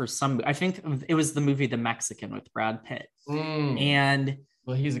Julia for I think it was the movie The Mexican with Brad Pitt. And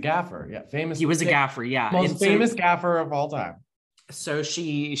well, he's a gaffer. Yeah. Famous. He was a gaffer. Yeah. Most famous gaffer of all time. So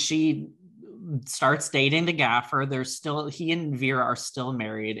she starts dating the gaffer. He and Vera are still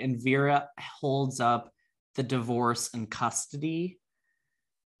married, and Vera holds up the divorce in custody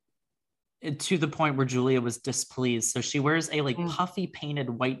to the point where Julia was displeased. So she wears a puffy painted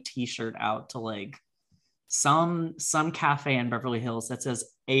white t-shirt out to like some cafe in Beverly Hills that says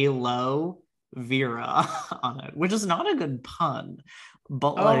Aloe Vera on it, which is not a good pun,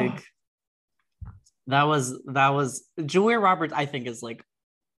 but that was Julia Roberts, I think, is like.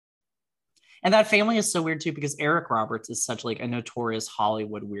 And that family is so weird too, because Eric Roberts is such like a notorious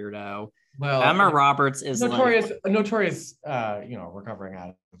Hollywood weirdo. Well, Emma Roberts is notorious, recovering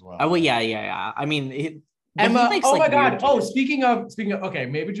addict as well. Oh well, yeah. I mean, Emma. Oh my God. Oh, speaking of, okay,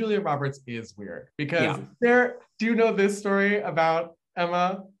 maybe Julia Roberts is weird because do you know this story about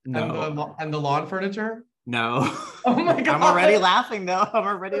Emma and the lawn furniture? No. Oh my God. I'm already laughing though. I'm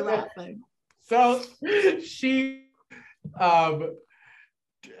already laughing. So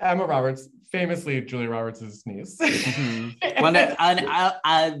Emma Roberts, famously Julia Roberts' niece. We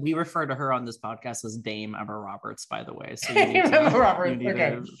refer to her on this podcast as Dame Emma Roberts, by the way. So Emma Roberts.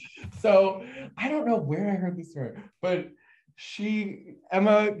 Okay. So I don't know where I heard this story, but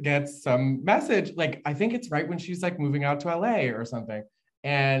Emma gets some message. Like, I think it's right when she's like moving out to LA or something.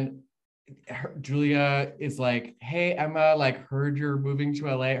 And Julia is like, hey, Emma, like heard you're moving to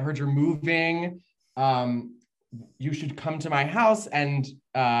LA, heard you're moving. You should come to my house and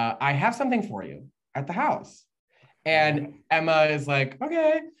I have something for you at the house. And Emma is like,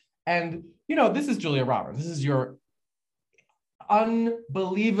 okay. And, this is Julia Roberts. This is your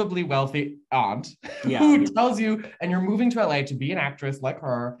unbelievably wealthy aunt who tells you, and you're moving to LA to be an actress like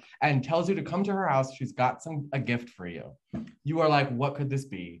her, and tells you to come to her house. She's got a gift for you. You are like, what could this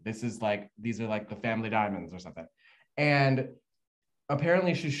be? These are like the family diamonds or something. And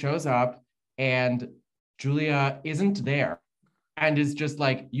apparently she shows up and Julia isn't there and is just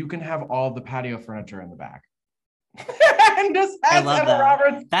like, you can have all the patio furniture in the back. And just has Emma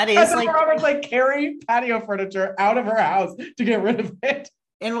Roberts. That is like Emma Roberts like carry patio furniture out of her house to get rid of it.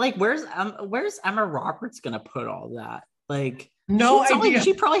 And like, where's Emma Roberts gonna put all that? Like, no idea. Like,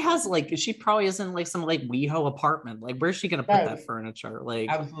 she probably is in like some like WeHo apartment. Like, where's she gonna put that furniture? Like,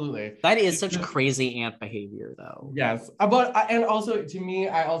 absolutely. That is such crazy aunt behavior, though. Yes, but and also to me,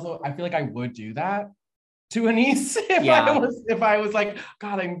 I feel like I would do that to a niece if I was like,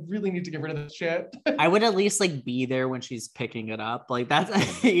 God, I really need to get rid of this shit. I would at least like be there when she's picking it up. Like that's like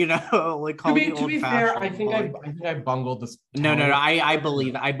to be fair, I think I bungled this. No, I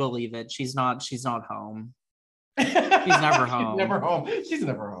believe it. She's not home. She's never home. She's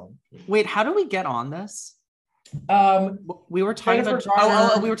never home. Wait, how do we get on this? We were talking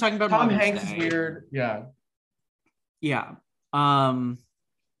about we were talking about Tom Hanks is weird. Yeah.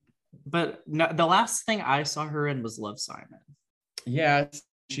 But no, the last thing I saw her in was Love, Simon. Yes,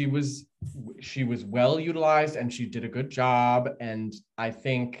 she was well utilized and she did a good job. And I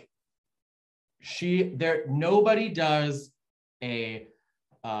think nobody does a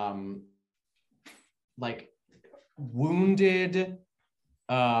like wounded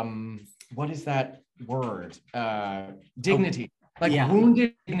what is that word? Dignity.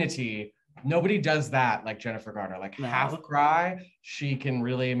 Wounded dignity. Nobody does that like Jennifer Garner. Like half cry, she can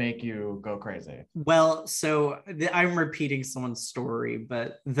really make you go crazy. Well, so I'm repeating someone's story,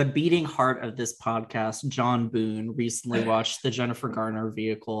 but the beating heart of this podcast, John Boone, recently watched the Jennifer Garner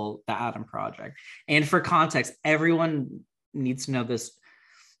vehicle, The Adam Project. And for context, everyone needs to know this.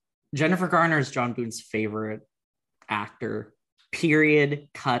 Jennifer Garner is John Boone's favorite actor, period,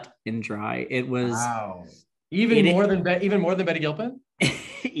 cut and dry. It was even more than Betty Gilpin.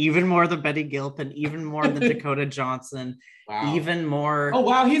 Even more than Betty Gilpin, even more than Dakota Johnson, even more. Oh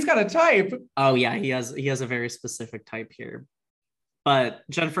wow, he's got a type. Oh yeah, he has a very specific type here. But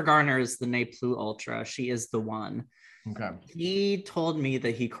Jennifer Garner is the ne plus ultra. She is the one. Okay. He told me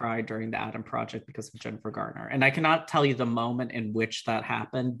that he cried during the Adam Project because of Jennifer Garner, and I cannot tell you the moment in which that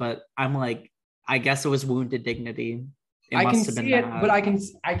happened, but I'm like, I guess it was wounded dignity. I can see it, but I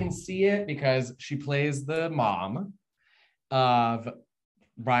can see it because she plays the mom of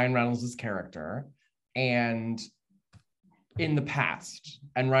Ryan Reynolds' character, and in the past,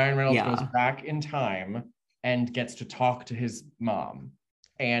 and Ryan Reynolds goes back in time and gets to talk to his mom.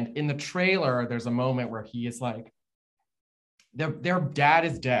 And in the trailer, there's a moment where he is like, their dad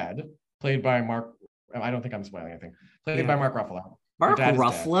is dead, played by Mark. I don't think I'm spoiling anything. Played by Mark Ruffalo. Mark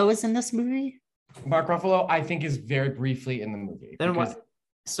Ruffalo is in this movie? Mark Ruffalo, I think, is very briefly in the movie. Then what?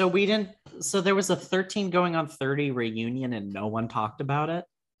 So there was a 13 going on 30 reunion and no one talked about it.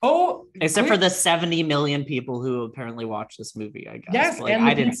 Oh, except for the 70 million people who apparently watched this movie, I guess. Yes, like, and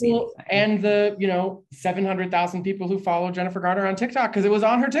I didn't see anything. And the 700,000 people who follow Jennifer Garner on TikTok because it was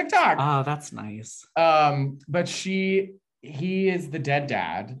on her TikTok. Oh, that's nice. But he is the dead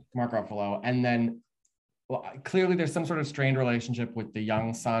dad, Mark Ruffalo, and then clearly there's some sort of strained relationship with the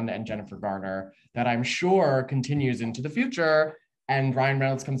young son and Jennifer Garner that I'm sure continues into the future. And Ryan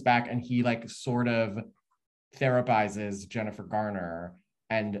Reynolds comes back and he like sort of therapizes Jennifer Garner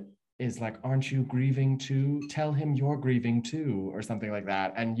and is like, aren't you grieving too? Tell him you're grieving too, or something like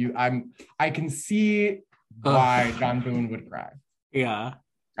that. And I can see why John Boone would cry. Yeah.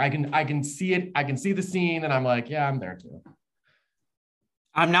 I can see it. I can see the scene and I'm like, yeah, I'm there too.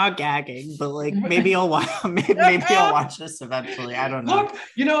 I'm not gagging, but like maybe I'll watch. Maybe I'll watch this eventually. I don't know.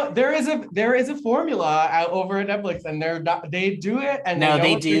 Look, there is a formula out over at Netflix, and they do it. And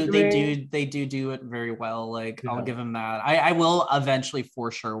they do it very well. Like I'll give them that. I will eventually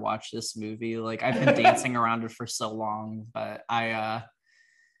for sure watch this movie. Like I've been dancing around it for so long, but I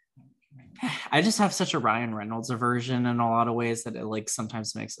just have such a Ryan Reynolds aversion in a lot of ways that it like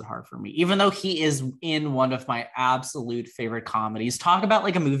sometimes makes it hard for me, even though he is in one of my absolute favorite comedies. Talk about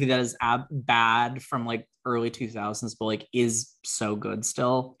like a movie that is bad from like early 2000s, but like is so good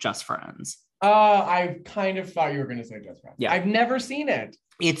still. Just Friends. I kind of thought you were going to say Just Friends. Yeah. I've never seen it.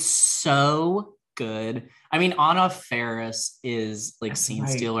 It's so good. I mean, Anna Faris is like scene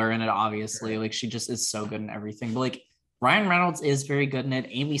stealer in it, obviously. Like she just is so good in everything. But like Ryan Reynolds is very good in it.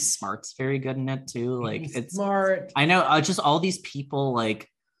 Amy Smart's very good in it too. Like it's smart. I know. Just all these people like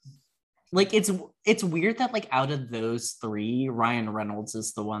it's weird that like out of those three, Ryan Reynolds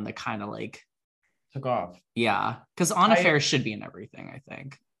is the one that kind of like took off. Yeah, because Anna Faris should be in everything. I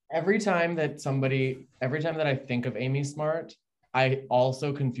think every time that I think of Amy Smart, I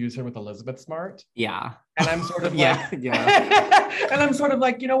also confuse her with Elizabeth Smart. Yeah, and I'm sort of like, yeah. And I'm sort of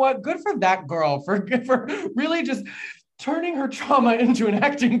like, you know what? Good for that girl for really just turning her trauma into an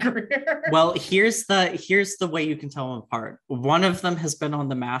acting career. Well, here's the way you can tell them apart. One of them has been on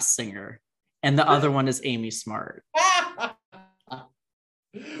The Masked Singer, and the other one is Amy Smart.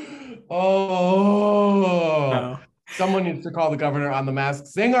 Oh. Someone needs to call the governor on The Masked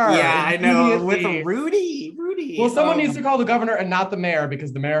Singer. Yeah, I know. With Rudy. Well, someone needs to call the governor and not the mayor,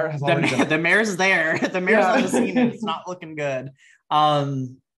 because the mayor has already been. The mayor's there. The mayor's on the scene, and it's not looking good.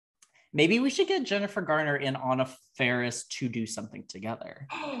 Maybe we should get Jennifer Garner in Anna Faris to do something together.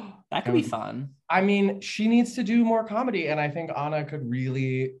 That could be fun. I mean, she needs to do more comedy, and I think Anna could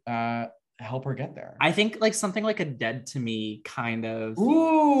really help her get there. I think like something like a Dead to Me kind of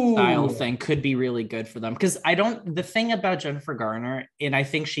style thing could be really good for them. Because the thing about Jennifer Garner, and I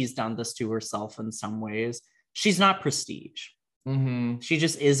think she's done this to herself in some ways, she's not Prestige. Mm-hmm. She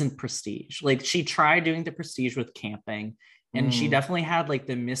just isn't Prestige. Like, she tried doing the Prestige with Camping, and she definitely had like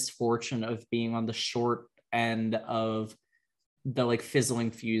the misfortune of being on the short end of the like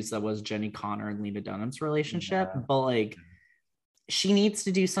fizzling fuse that was Jenny Connor and Lena Dunham's relationship. Yeah. But like, she needs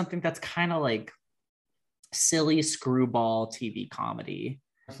to do something that's kind of like silly screwball TV comedy.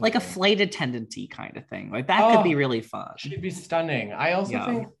 Absolutely. Like a flight attendant-y kind of thing. Like that could be really fun. She'd be stunning. I also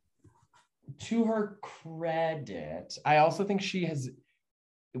think, to her credit, I also think she has,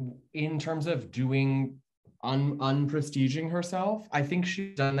 in terms of doing unprestiging herself, I think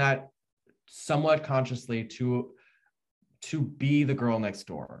she's done that somewhat consciously to be the girl next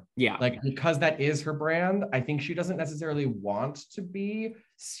door. Yeah. Like, because that is her brand, I think she doesn't necessarily want to be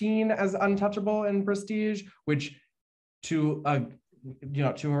seen as untouchable in Prestige, which to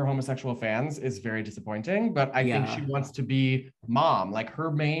her homosexual fans is very disappointing. But I think she wants to be Mom. Like, her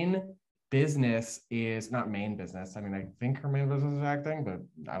main business is not main business. I mean, I think her main business is acting, but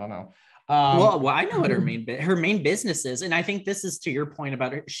I don't know. Well, I know what her main business is, and I think this is to your point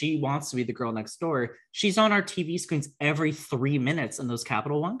about her. She wants to be the girl next door. She's on our TV screens every 3 minutes in those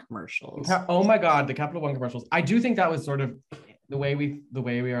Capital One commercials. Oh my God, the Capital One commercials! I do think that was sort of the way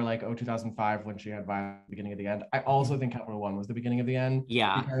we are like 2005 when she had Violet at the beginning of the end. I also think Capital One was the beginning of the end.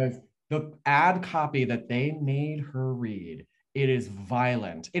 Yeah, because the ad copy that they made her read, it is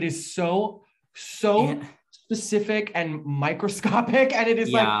violent. It is so specific and microscopic, and it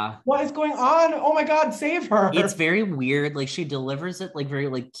is like, what is going on? Oh my God, save her. It's very weird. Like, she delivers it like very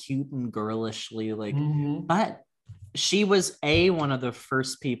like cute and girlishly, like but she was one of the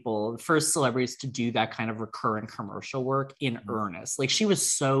first celebrities to do that kind of recurrent commercial work in earnest. Like, she was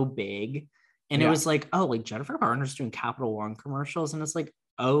so big, and it was like, oh, like Jennifer Garner's doing Capital One commercials, and it's like,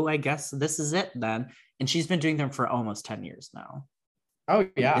 oh, I guess this is it then. And she's been doing them for almost 10 years now. Oh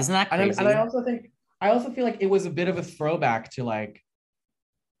yeah, isn't that crazy? And I also feel like it was a bit of a throwback to like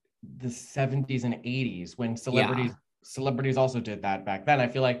the 70s and 80s when celebrities also did that back then. I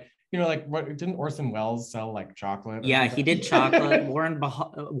feel like, like, what didn't Orson Welles sell like chocolate? Yeah, he did chocolate. Warren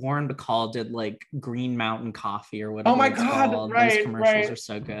Bacall did like Green Mountain Coffee or whatever. Oh my God, right. Those commercials are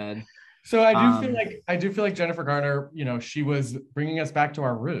so good. So I do feel like Jennifer Garner, she was bringing us back to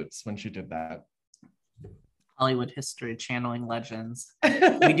our roots when she did that. Hollywood history, channeling legends.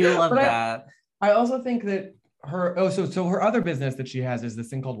 We do love that. I also think that her her other business that she has is this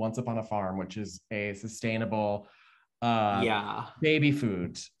thing called Once Upon a Farm, which is a sustainable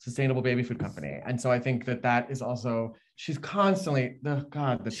sustainable baby food company. And so I think that is also, she's constantly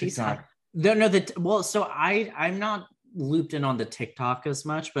TikTok. I'm not looped in on the TikTok as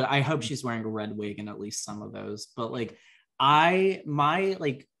much, but I hope she's wearing a red wig in at least some of those. But like, my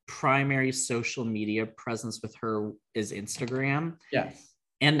like primary social media presence with her is Instagram. Yes.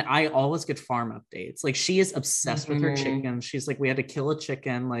 And I always get farm updates. Like, she is obsessed with her chicken. She's like, we had to kill a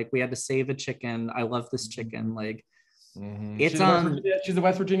chicken. Like, we had to save a chicken. I love this chicken. Like, it's she's a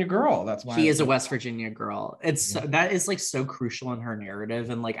West Virginia girl. That's why she is a West Virginia girl. That is like so crucial in her narrative.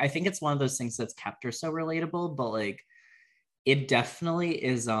 And like, I think it's one of those things that's kept her so relatable, but like, it definitely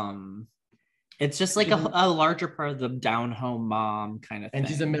is, it's just like a larger part of the down home mom kind of thing. And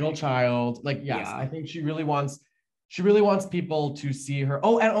she's a middle child. Like, yes, I think she really wants people to see her.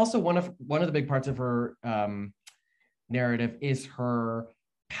 Oh, and also one of the big parts of her narrative is her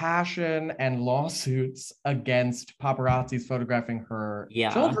passion and lawsuits against paparazzis photographing her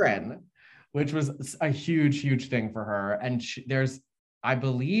children, which was a huge thing for her. And there's, I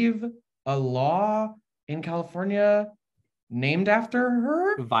believe, a law in California named after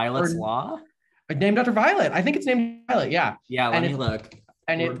her. Violet's Law? Named after Violet. I think it's named Violet, yeah. Yeah, let me look.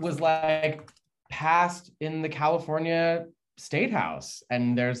 And it was like passed in the California State House,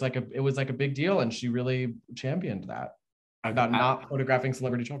 and it was like a big deal, and she really championed that about not photographing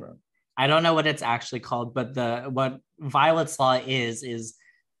celebrity children. I don't know what it's actually called, but what Violet's Law is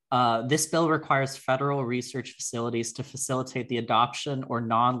This bill requires federal research facilities to facilitate the adoption or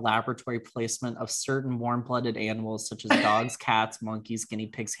non-laboratory placement of certain warm-blooded animals such as dogs, cats, monkeys, guinea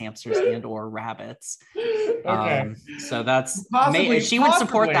pigs, hamsters, and or rabbits. Okay. So that's she would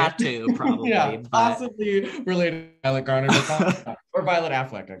support that too, probably. Yeah, possibly related to Violet Garner or Violet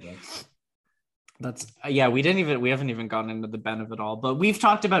Affleck, I guess. That's we haven't even gotten into the Ben of it all, but we've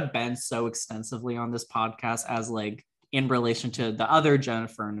talked about Ben so extensively on this podcast as like in relation to the other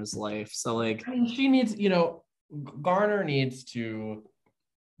Jennifer in his life. So like, I mean, she needs, Garner needs to,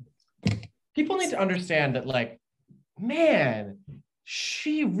 people need to understand that like, man,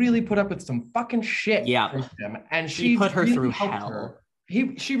 she really put up with some fucking shit from him, and she put her really through hell.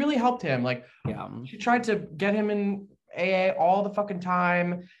 She really helped him. Like, she tried to get him in AA all the fucking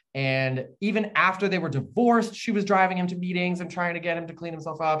time. And even after they were divorced, she was driving him to meetings and trying to get him to clean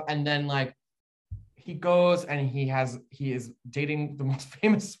himself up. And then like he goes and he is dating one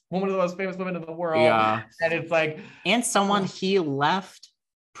of the most famous women in the world. Yeah. And it's like, and someone he left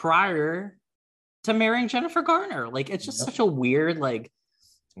prior to marrying Jennifer Garner. Like, it's just such a weird, like,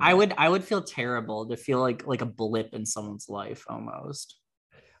 I would feel terrible to feel like a blip in someone's life almost.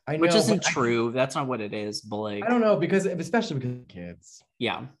 I know, which isn't true. That's not what it is. But like, I don't know, especially because of kids.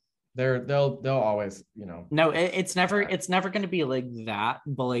 Yeah. They'll always, No, it's never going to be like that.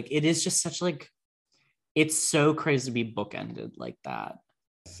 But like, it is just such like, it's so crazy to be bookended like that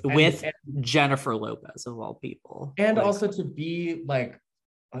with Jennifer Lopez of all people. And like, also to be like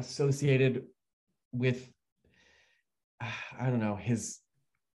associated with, I don't know, his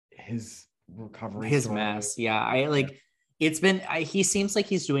recovery, his story. Mess. Yeah. He seems like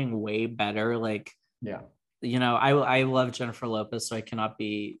he's doing way better. Like, I love Jennifer Lopez, so I cannot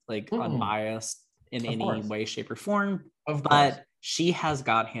be like unbiased in any way, shape, or form. But she has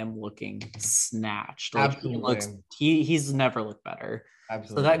got him looking snatched. Like, he's never looked better.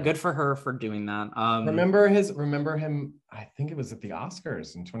 Absolutely. So that good for her for doing that. Remember him, I think it was at the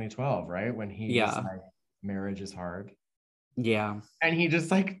Oscars in 2012, right? When he was like, marriage is hard. Yeah. And he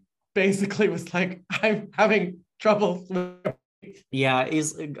just like basically was like, I'm having trouble. Yeah,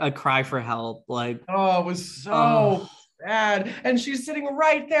 he's a cry for help. Like, it was so bad. And she's sitting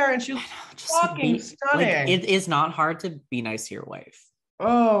right there and she's fucking stunning. Like, it is not hard to be nice to your wife.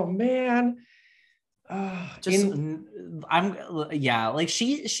 Oh man. She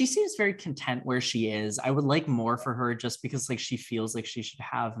seems very content where she is. I would like more for her just because like she feels like she should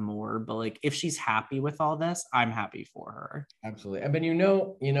have more, but like if she's happy with all this, I'm happy for her. Absolutely. I mean,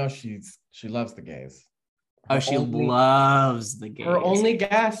 she loves the gays. Loves the gays. Her only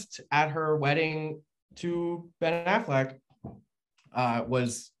guest at her wedding to Ben Affleck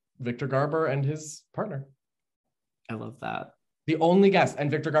was Victor Garber and his partner. I love that. The only guest,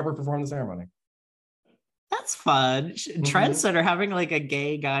 and Victor Garber performed the ceremony. That's fun. Trendsetter, having like a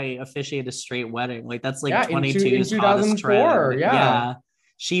gay guy officiate a straight wedding. Like that's like 22's hottest trend. Yeah.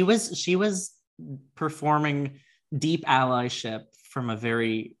 She was performing deep allyship from a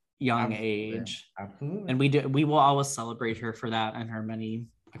very young age. Absolutely. And we will always celebrate her for that and her many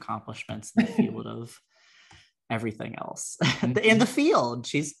accomplishments in the field of everything else. In the field.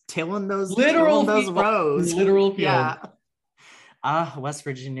 She's tilling those rows. Literal field. Yeah. West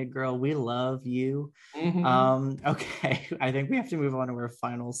Virginia girl, we love you. Okay, I think we have to move on to our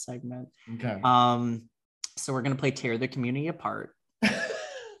final segment. Okay. So we're gonna play Tear the Community Apart.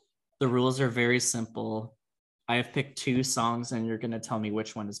 The rules are very simple. I have picked 2 songs and you're gonna tell me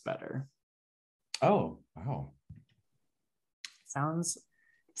which one is better. Oh, wow. Sounds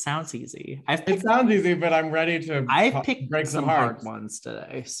easy. It sounds easy, but I'm ready to I've picked some hard ones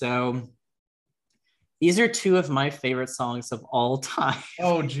today. So these are 2 of my favorite songs of all time.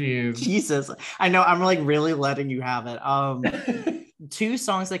 Oh, geez. Jesus. I know, I'm like really letting you have it. 2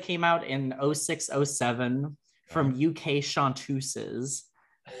 songs that came out in 06, 07 from UK chanteuses.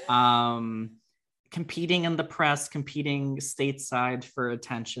 Competing in the press, competing stateside for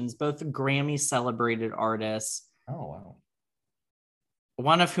attentions, both Grammy celebrated artists. Oh, wow.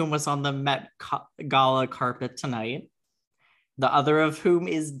 One of whom was on the Met Gala carpet tonight. The other of whom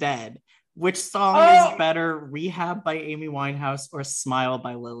is dead. Which song is better, Rehab by Amy Winehouse or Smile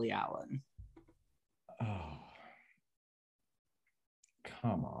by Lily Allen? Oh,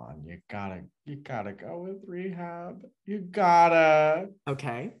 come on. You gotta go with Rehab. You gotta.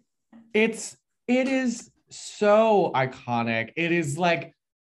 Okay. It is so iconic. It is like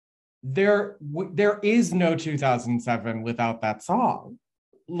there is no 2007 without that song.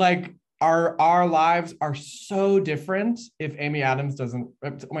 Like our lives are so different if Amy Adams doesn't.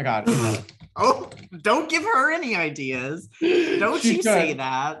 Oh my God. Oh, don't give her any ideas. Don't you say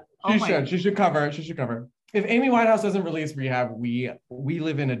that. She should cover. if Amy Winehouse doesn't release Rehab, we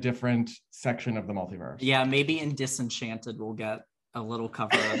live in a different section of the multiverse. Yeah, maybe in Disenchanted we'll get a little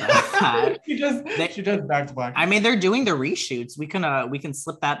cover of that. she does Back to Black. I mean, they're doing the reshoots. We can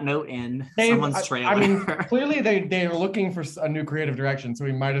slip that note in someone's trailer. I mean, clearly they're looking for a new creative direction, so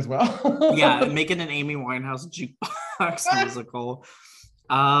we might as well. Yeah, make it an Amy Winehouse jukebox musical.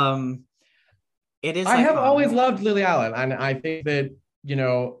 It is. I have always loved Lily Allen, and I think that, you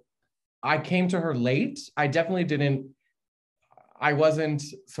know, I came to her late. I definitely didn't. I wasn't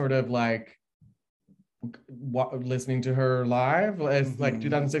sort of like listening to her live. It's like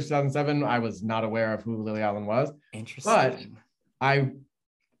 2006, 2007. I was not aware of who Lily Allen was. Interesting. But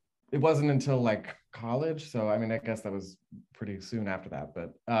it wasn't until like college. So I mean, I guess that was pretty soon after that.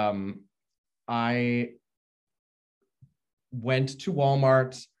 But I went to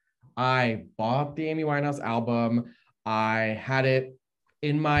Walmart. I bought the Amy Winehouse album. I had it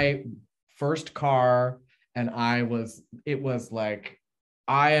in my first car, and it was like,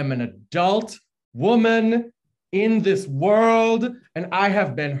 I am an adult woman in this world, and I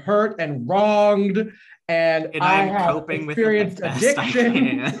have been hurt and wronged, and I have coping experienced with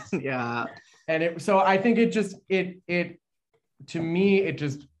addiction. Yeah. And so I think it to me,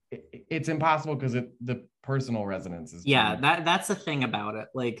 it's impossible because the personal resonance is. Yeah, that's the thing about it.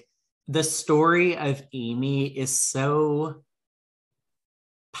 Like, the story of Amy is so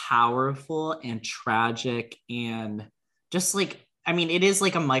powerful and tragic, and just like, I mean, it is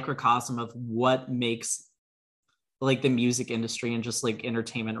like a microcosm of what makes like the music industry and just like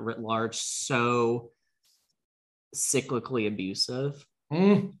entertainment writ large so cyclically abusive.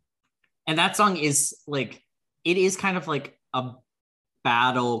 And that song is like, it is kind of like a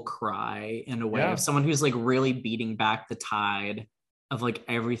battle cry in a way of someone who's like really beating back the tide of like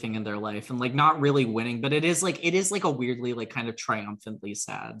everything in their life and like not really winning, but it is like a weirdly like kind of triumphantly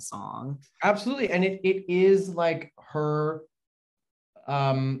sad song. Absolutely. And it is like her,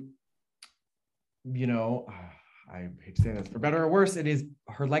 you know, I hate to say this, for better or worse, it is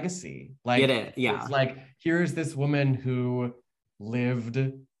her legacy. Like, it's like, here's this woman who lived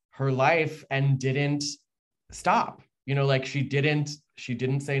her life and didn't stop, you know, like she didn't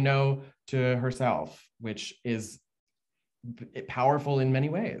say no to herself, which is powerful in many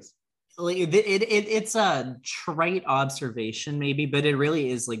ways. Like it's a trite observation maybe, but it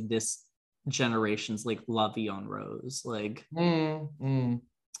really is like this generation's like La Vie en Rose, like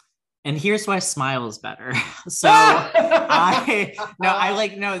and here's why Smile is better. So I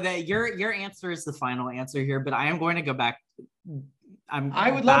that your answer is the final answer here, but I am going to go back. I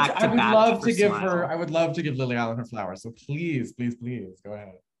would love to give Lily Allen her flowers. So please go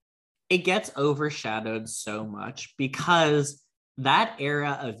ahead. It gets overshadowed so much because that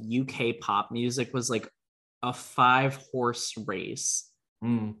era of UK pop music was like a 5-horse race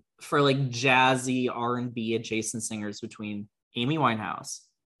for like jazzy R&B adjacent singers between Amy Winehouse,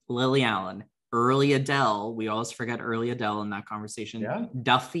 Lily Allen, early Adele. We always forget early Adele in that conversation. Yeah.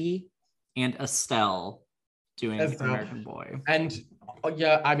 Duffy and Estelle doing American Boy. And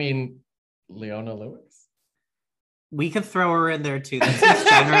I mean, Leona Lewis. We could throw her in there too. That's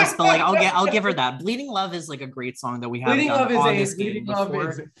generous, but like I'll give her that. Bleeding Love is like a great song that we haven't done on this game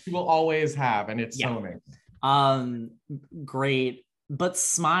before. She will always have, and it's so amazing. Great. But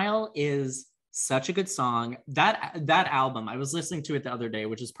Smile is such a good song. That album, I was listening to it the other day,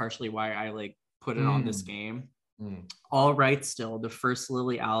 which is partially why I like put it on this game. All Right Still, the first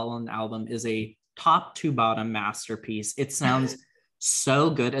Lily Allen album, is a top to bottom masterpiece. It sounds so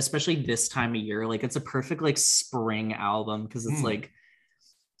good, especially this time of year. Like, it's a perfect like spring album because it's like,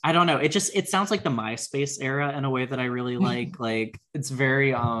 I don't know, it sounds like the MySpace era in a way that I really like. Like, it's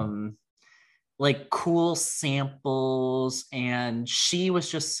very like cool samples, and she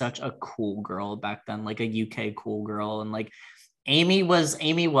was just such a cool girl back then, like a UK cool girl. And like Amy was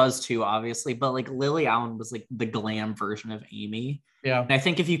too, obviously, but like Lily Allen was like the glam version of Amy. Yeah. And I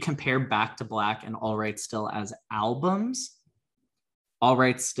think if you compare Back to Black and All Right Still as albums, All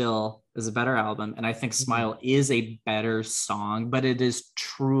Right Still is a better album, and I think Smile is a better song, but it is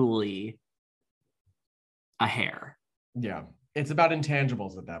truly a hair. Yeah. It's about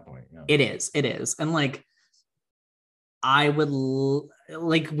intangibles at that point. Yeah. It is. And like, I would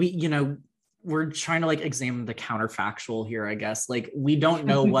we're trying to like examine the counterfactual here, I guess. Like, we don't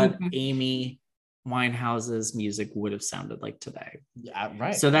know what Amy Winehouse's music would have sounded like today. Yeah,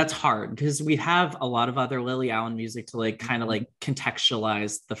 right. So that's hard because we have a lot of other Lily Allen music to like kind of like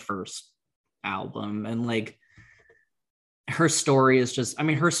contextualize the first album. And like, her story is just, I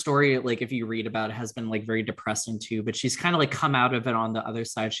mean, her story, like if you read about it, has been like very depressing too, but she's kind of like come out of it on the other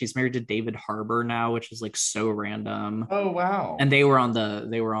side. She's married to David Harbour now, which is like so random. Oh wow. And they were on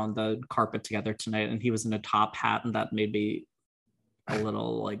the carpet together tonight, and he was in a top hat, and that made me a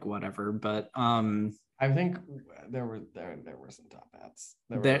little like whatever. But I think there were some top hats.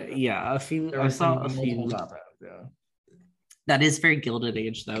 yeah, a few. There I were saw some a few multiple top hats. Yeah. That is very Gilded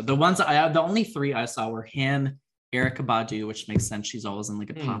Age though. The only three I saw were him, Erica Badu, which makes sense. She's always in like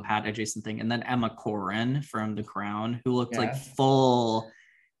a top hat adjacent thing, and then Emma Corrin from The Crown, who looked like full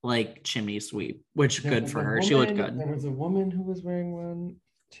like chimney sweep, which good for her. She looked good. There was a woman who was wearing one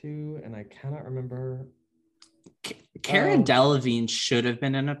too, and I cannot remember. Cara Delevingne should have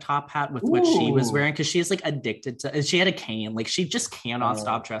been in a top hat with what she was wearing, because she's like addicted to. She had a cane, like she just cannot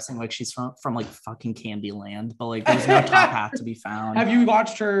stop dressing like she's from like fucking Candyland. But like there's no top hat to be found. Have you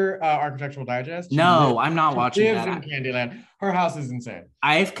watched her Architectural Digest? No, I'm not watching that. Lives in Candyland. Her house is insane.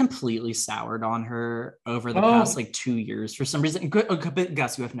 I've completely soured on her over the past like 2 years for some reason.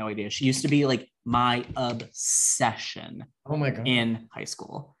 Gus, you have no idea. She used to be like my obsession. Oh my god! In high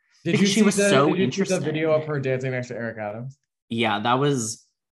school. Did you see the video of her dancing next to Eric Adams? Yeah, that was...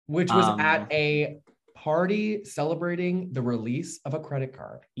 Which was at a party celebrating the release of a credit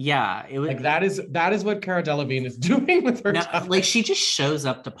card. Yeah, it was... Like that is what Cara Delevingne is doing with her time. Like she just shows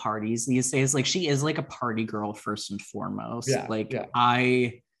up to parties these days. Like she is like a party girl first and foremost. Yeah, like yeah.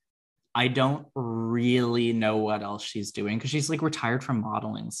 I don't really know what else she's doing, because she's like retired from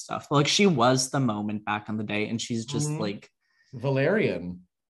modeling stuff. Like she was the moment back in the day, and she's just like...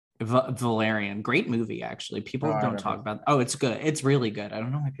 Valerian, great movie actually. People don't talk about. Oh, it's good. It's really good. I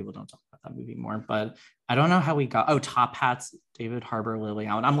don't know why people don't talk about that movie more, but I don't know how we got. Oh, top hats, David Harbour, Lily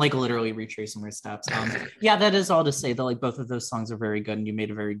Allen. I'm like literally retracing my steps. Yeah, that is all to say that like both of those songs are very good, and you made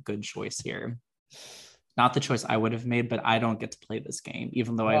a very good choice here. Not the choice I would have made, but I don't get to play this game,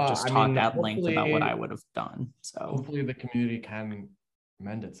 even though I've just talked at length about what I would have done. So hopefully the community can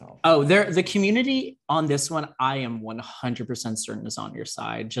mend itself. Oh, the community on this one, I am 100% certain is on your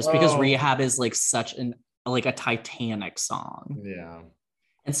side, just because Rehab is like such a Titanic song. Yeah.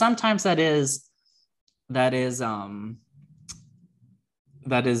 And sometimes that's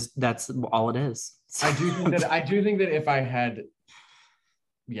all it is. I do think that if I had,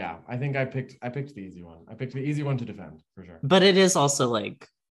 yeah, I think I picked the easy one. I picked the easy one to defend for sure. But it is also like,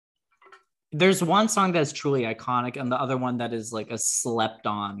 there's one song that's truly iconic, and the other one that is like a slept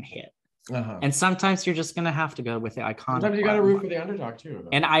on hit. And sometimes you're just gonna have to go with the iconic. Sometimes you gotta root for the underdog too.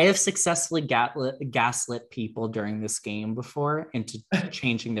 And I have successfully gaslit people during this game before into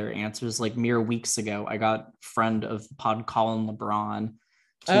changing their answers. Like mere weeks ago, I got friend of the pod Colin LeBron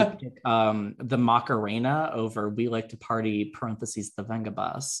to pick the Macarena over We Like to Party (the Venga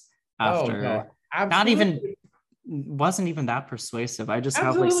Bus) after wasn't even that persuasive. I just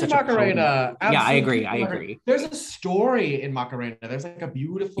have like such Macarena. A yeah, I agree. There's a story in Macarena. There's like a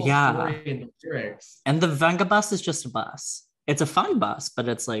beautiful story in the lyrics. And the Venga Bus is just a bus. It's a fun bus, but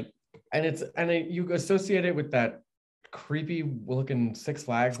it's like, you associate it with that creepy looking Six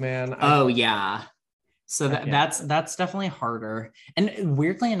Flags man. Yeah. So that's definitely harder. And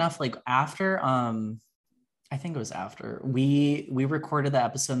weirdly enough, like after I think it was after we recorded the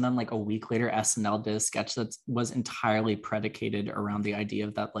episode, and then like a week later SNL did a sketch that was entirely predicated around the idea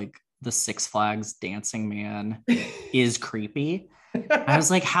of that like the Six Flags dancing man is creepy. I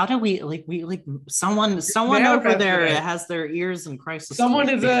was like, how do we someone over there has their ears in crisis. Someone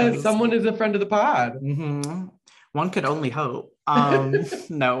is a friend of the pod. Mm-hmm. One could only hope.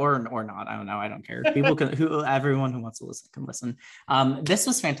 No, or not. I don't know. I don't care. People can everyone who wants to listen can listen. This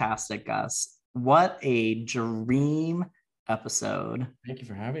was fantastic, Gus. What a dream episode. Thank you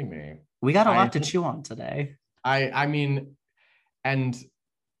for having me. We got a lot to chew on today. I mean, and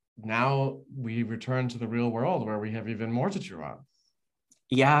now we return to the real world where we have even more to chew on.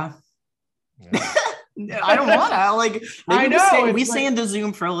 Yeah. I don't want to like. I know we stay in the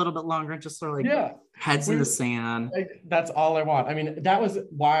Zoom for a little bit longer, just sort of like heads in the sand. That's all I want. I mean, that was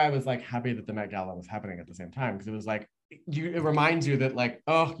why I was like happy that the Met Gala was happening at the same time, because it was like it reminds you that like,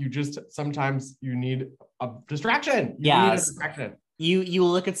 sometimes you need a distraction. You need a distraction. You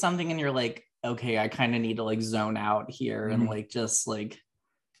look at something and you're like, okay, I kind of need to like zone out here and like just like.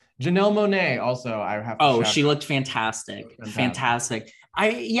 Janelle Monáe also, I have to she looked fantastic.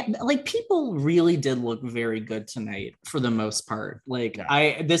 Like people really did look very good tonight for the most part. Like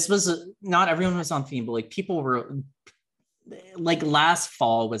this was not everyone was on theme, but like people were like last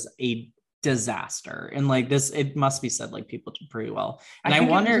fall was a disaster, and like this, it must be said, like people did pretty well. And I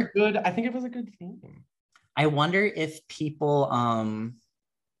think it was a good theme. I wonder if people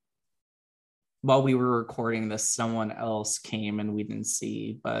while we were recording this, someone else came and we didn't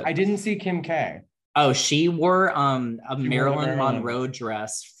see, but I didn't see Kim K. Oh, she wore a She wore the Marilyn Marilyn. Monroe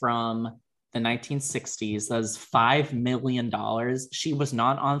dress from the 1960s. That was $5 million. She was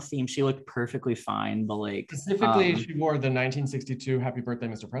not on theme. She looked perfectly fine, but like specifically, she wore the 1962 "Happy Birthday,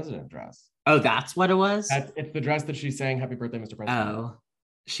 Mr. President" dress. Oh, that's what it was? It's the dress that she sang "Happy Birthday, Mr. President." Oh,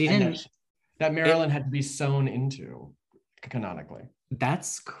 she didn't. That Marilyn had to be sewn into canonically.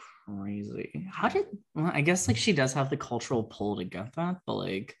 That's crazy. How did? Well, I guess like she does have the cultural pull to get that, but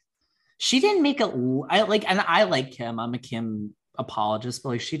like she didn't make it. I like Kim. I'm a Kim apologist, but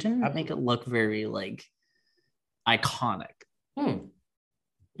like she didn't make it look very like iconic.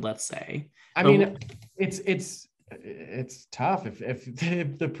 Let's say. I mean, it's tough if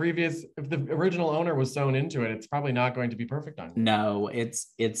the original owner was sewn into it. It's probably not going to be perfect on you. No,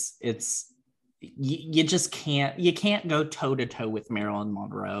 it's you just can't go toe to toe with Marilyn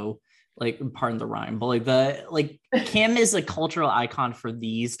Monroe. Like, pardon the rhyme, but Kim is a cultural icon for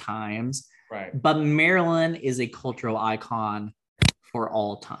these times, right? But Marilyn is a cultural icon for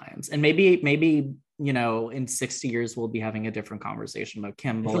all times, and maybe in 60 years we'll be having a different conversation about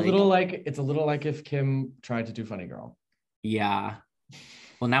Kim. It's a little like if Kim tried to do Funny Girl. Yeah.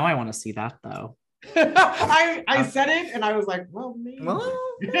 Well, now I want to see that though. I said it and I was like, well, maybe.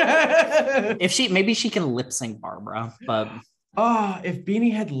 Maybe she can lip sync Barbara, but if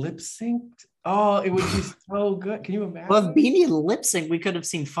Beanie had lip synced, it would be so good. Can you imagine? Well, if Beanie lip sync, we could have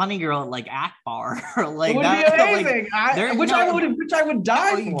seen Funny Girl at like Akbar. Like, it would be amazing. Which I would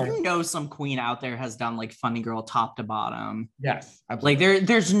die for. You know, some queen out there has done like Funny Girl top to bottom. Yes, absolutely. Like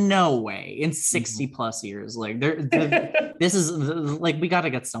there's no way in 60 plus years. Like this is like we got to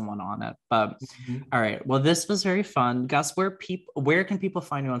get someone on it. But all right, well, this was very fun. Gus, where can people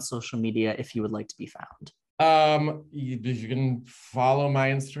find you on social media if you would like to be found? You can follow my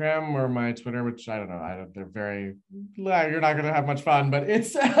Instagram or my Twitter, which I don't know. You're not going to have much fun, but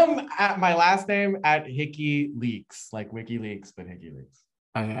it's at my last name at Hickey Leaks, like WikiLeaks, but Hickey Leaks.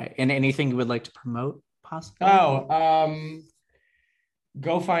 Okay. And anything you would like to promote possibly?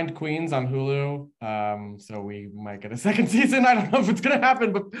 Go find Queens on Hulu. So we might get a second season. I don't know if it's going to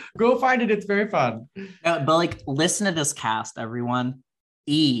happen, but go find it. It's very fun. But like, listen to this cast, everyone.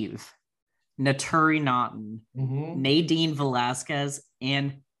 Eve, Naturi Naughton, Nadine Velasquez,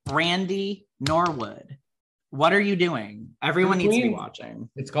 and Brandy Norwood. What are you doing? Everyone needs to be watching.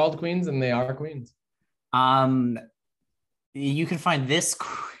 It's called Queens, and they are queens. You can find this.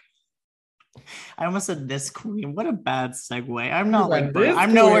 I almost said this queen. What a bad segue. I'm not like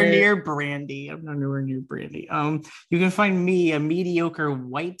I'm nowhere near Brandy. I'm not nowhere near Brandy. You can find me, a mediocre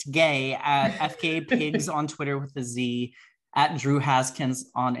white gay, at FKA Pigs on Twitter with a Z, at Drew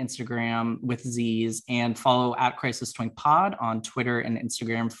Haskins on Instagram with Z's, and follow at Crisis Twink Pod on Twitter and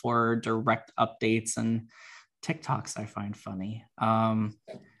Instagram for direct updates and TikToks I find funny.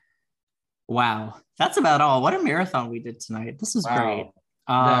 Wow, that's about all. What a marathon we did tonight. This was great.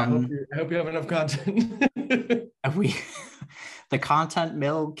 I hope you have enough content. The content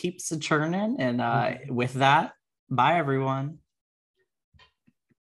mill keeps churning, and with that, bye everyone.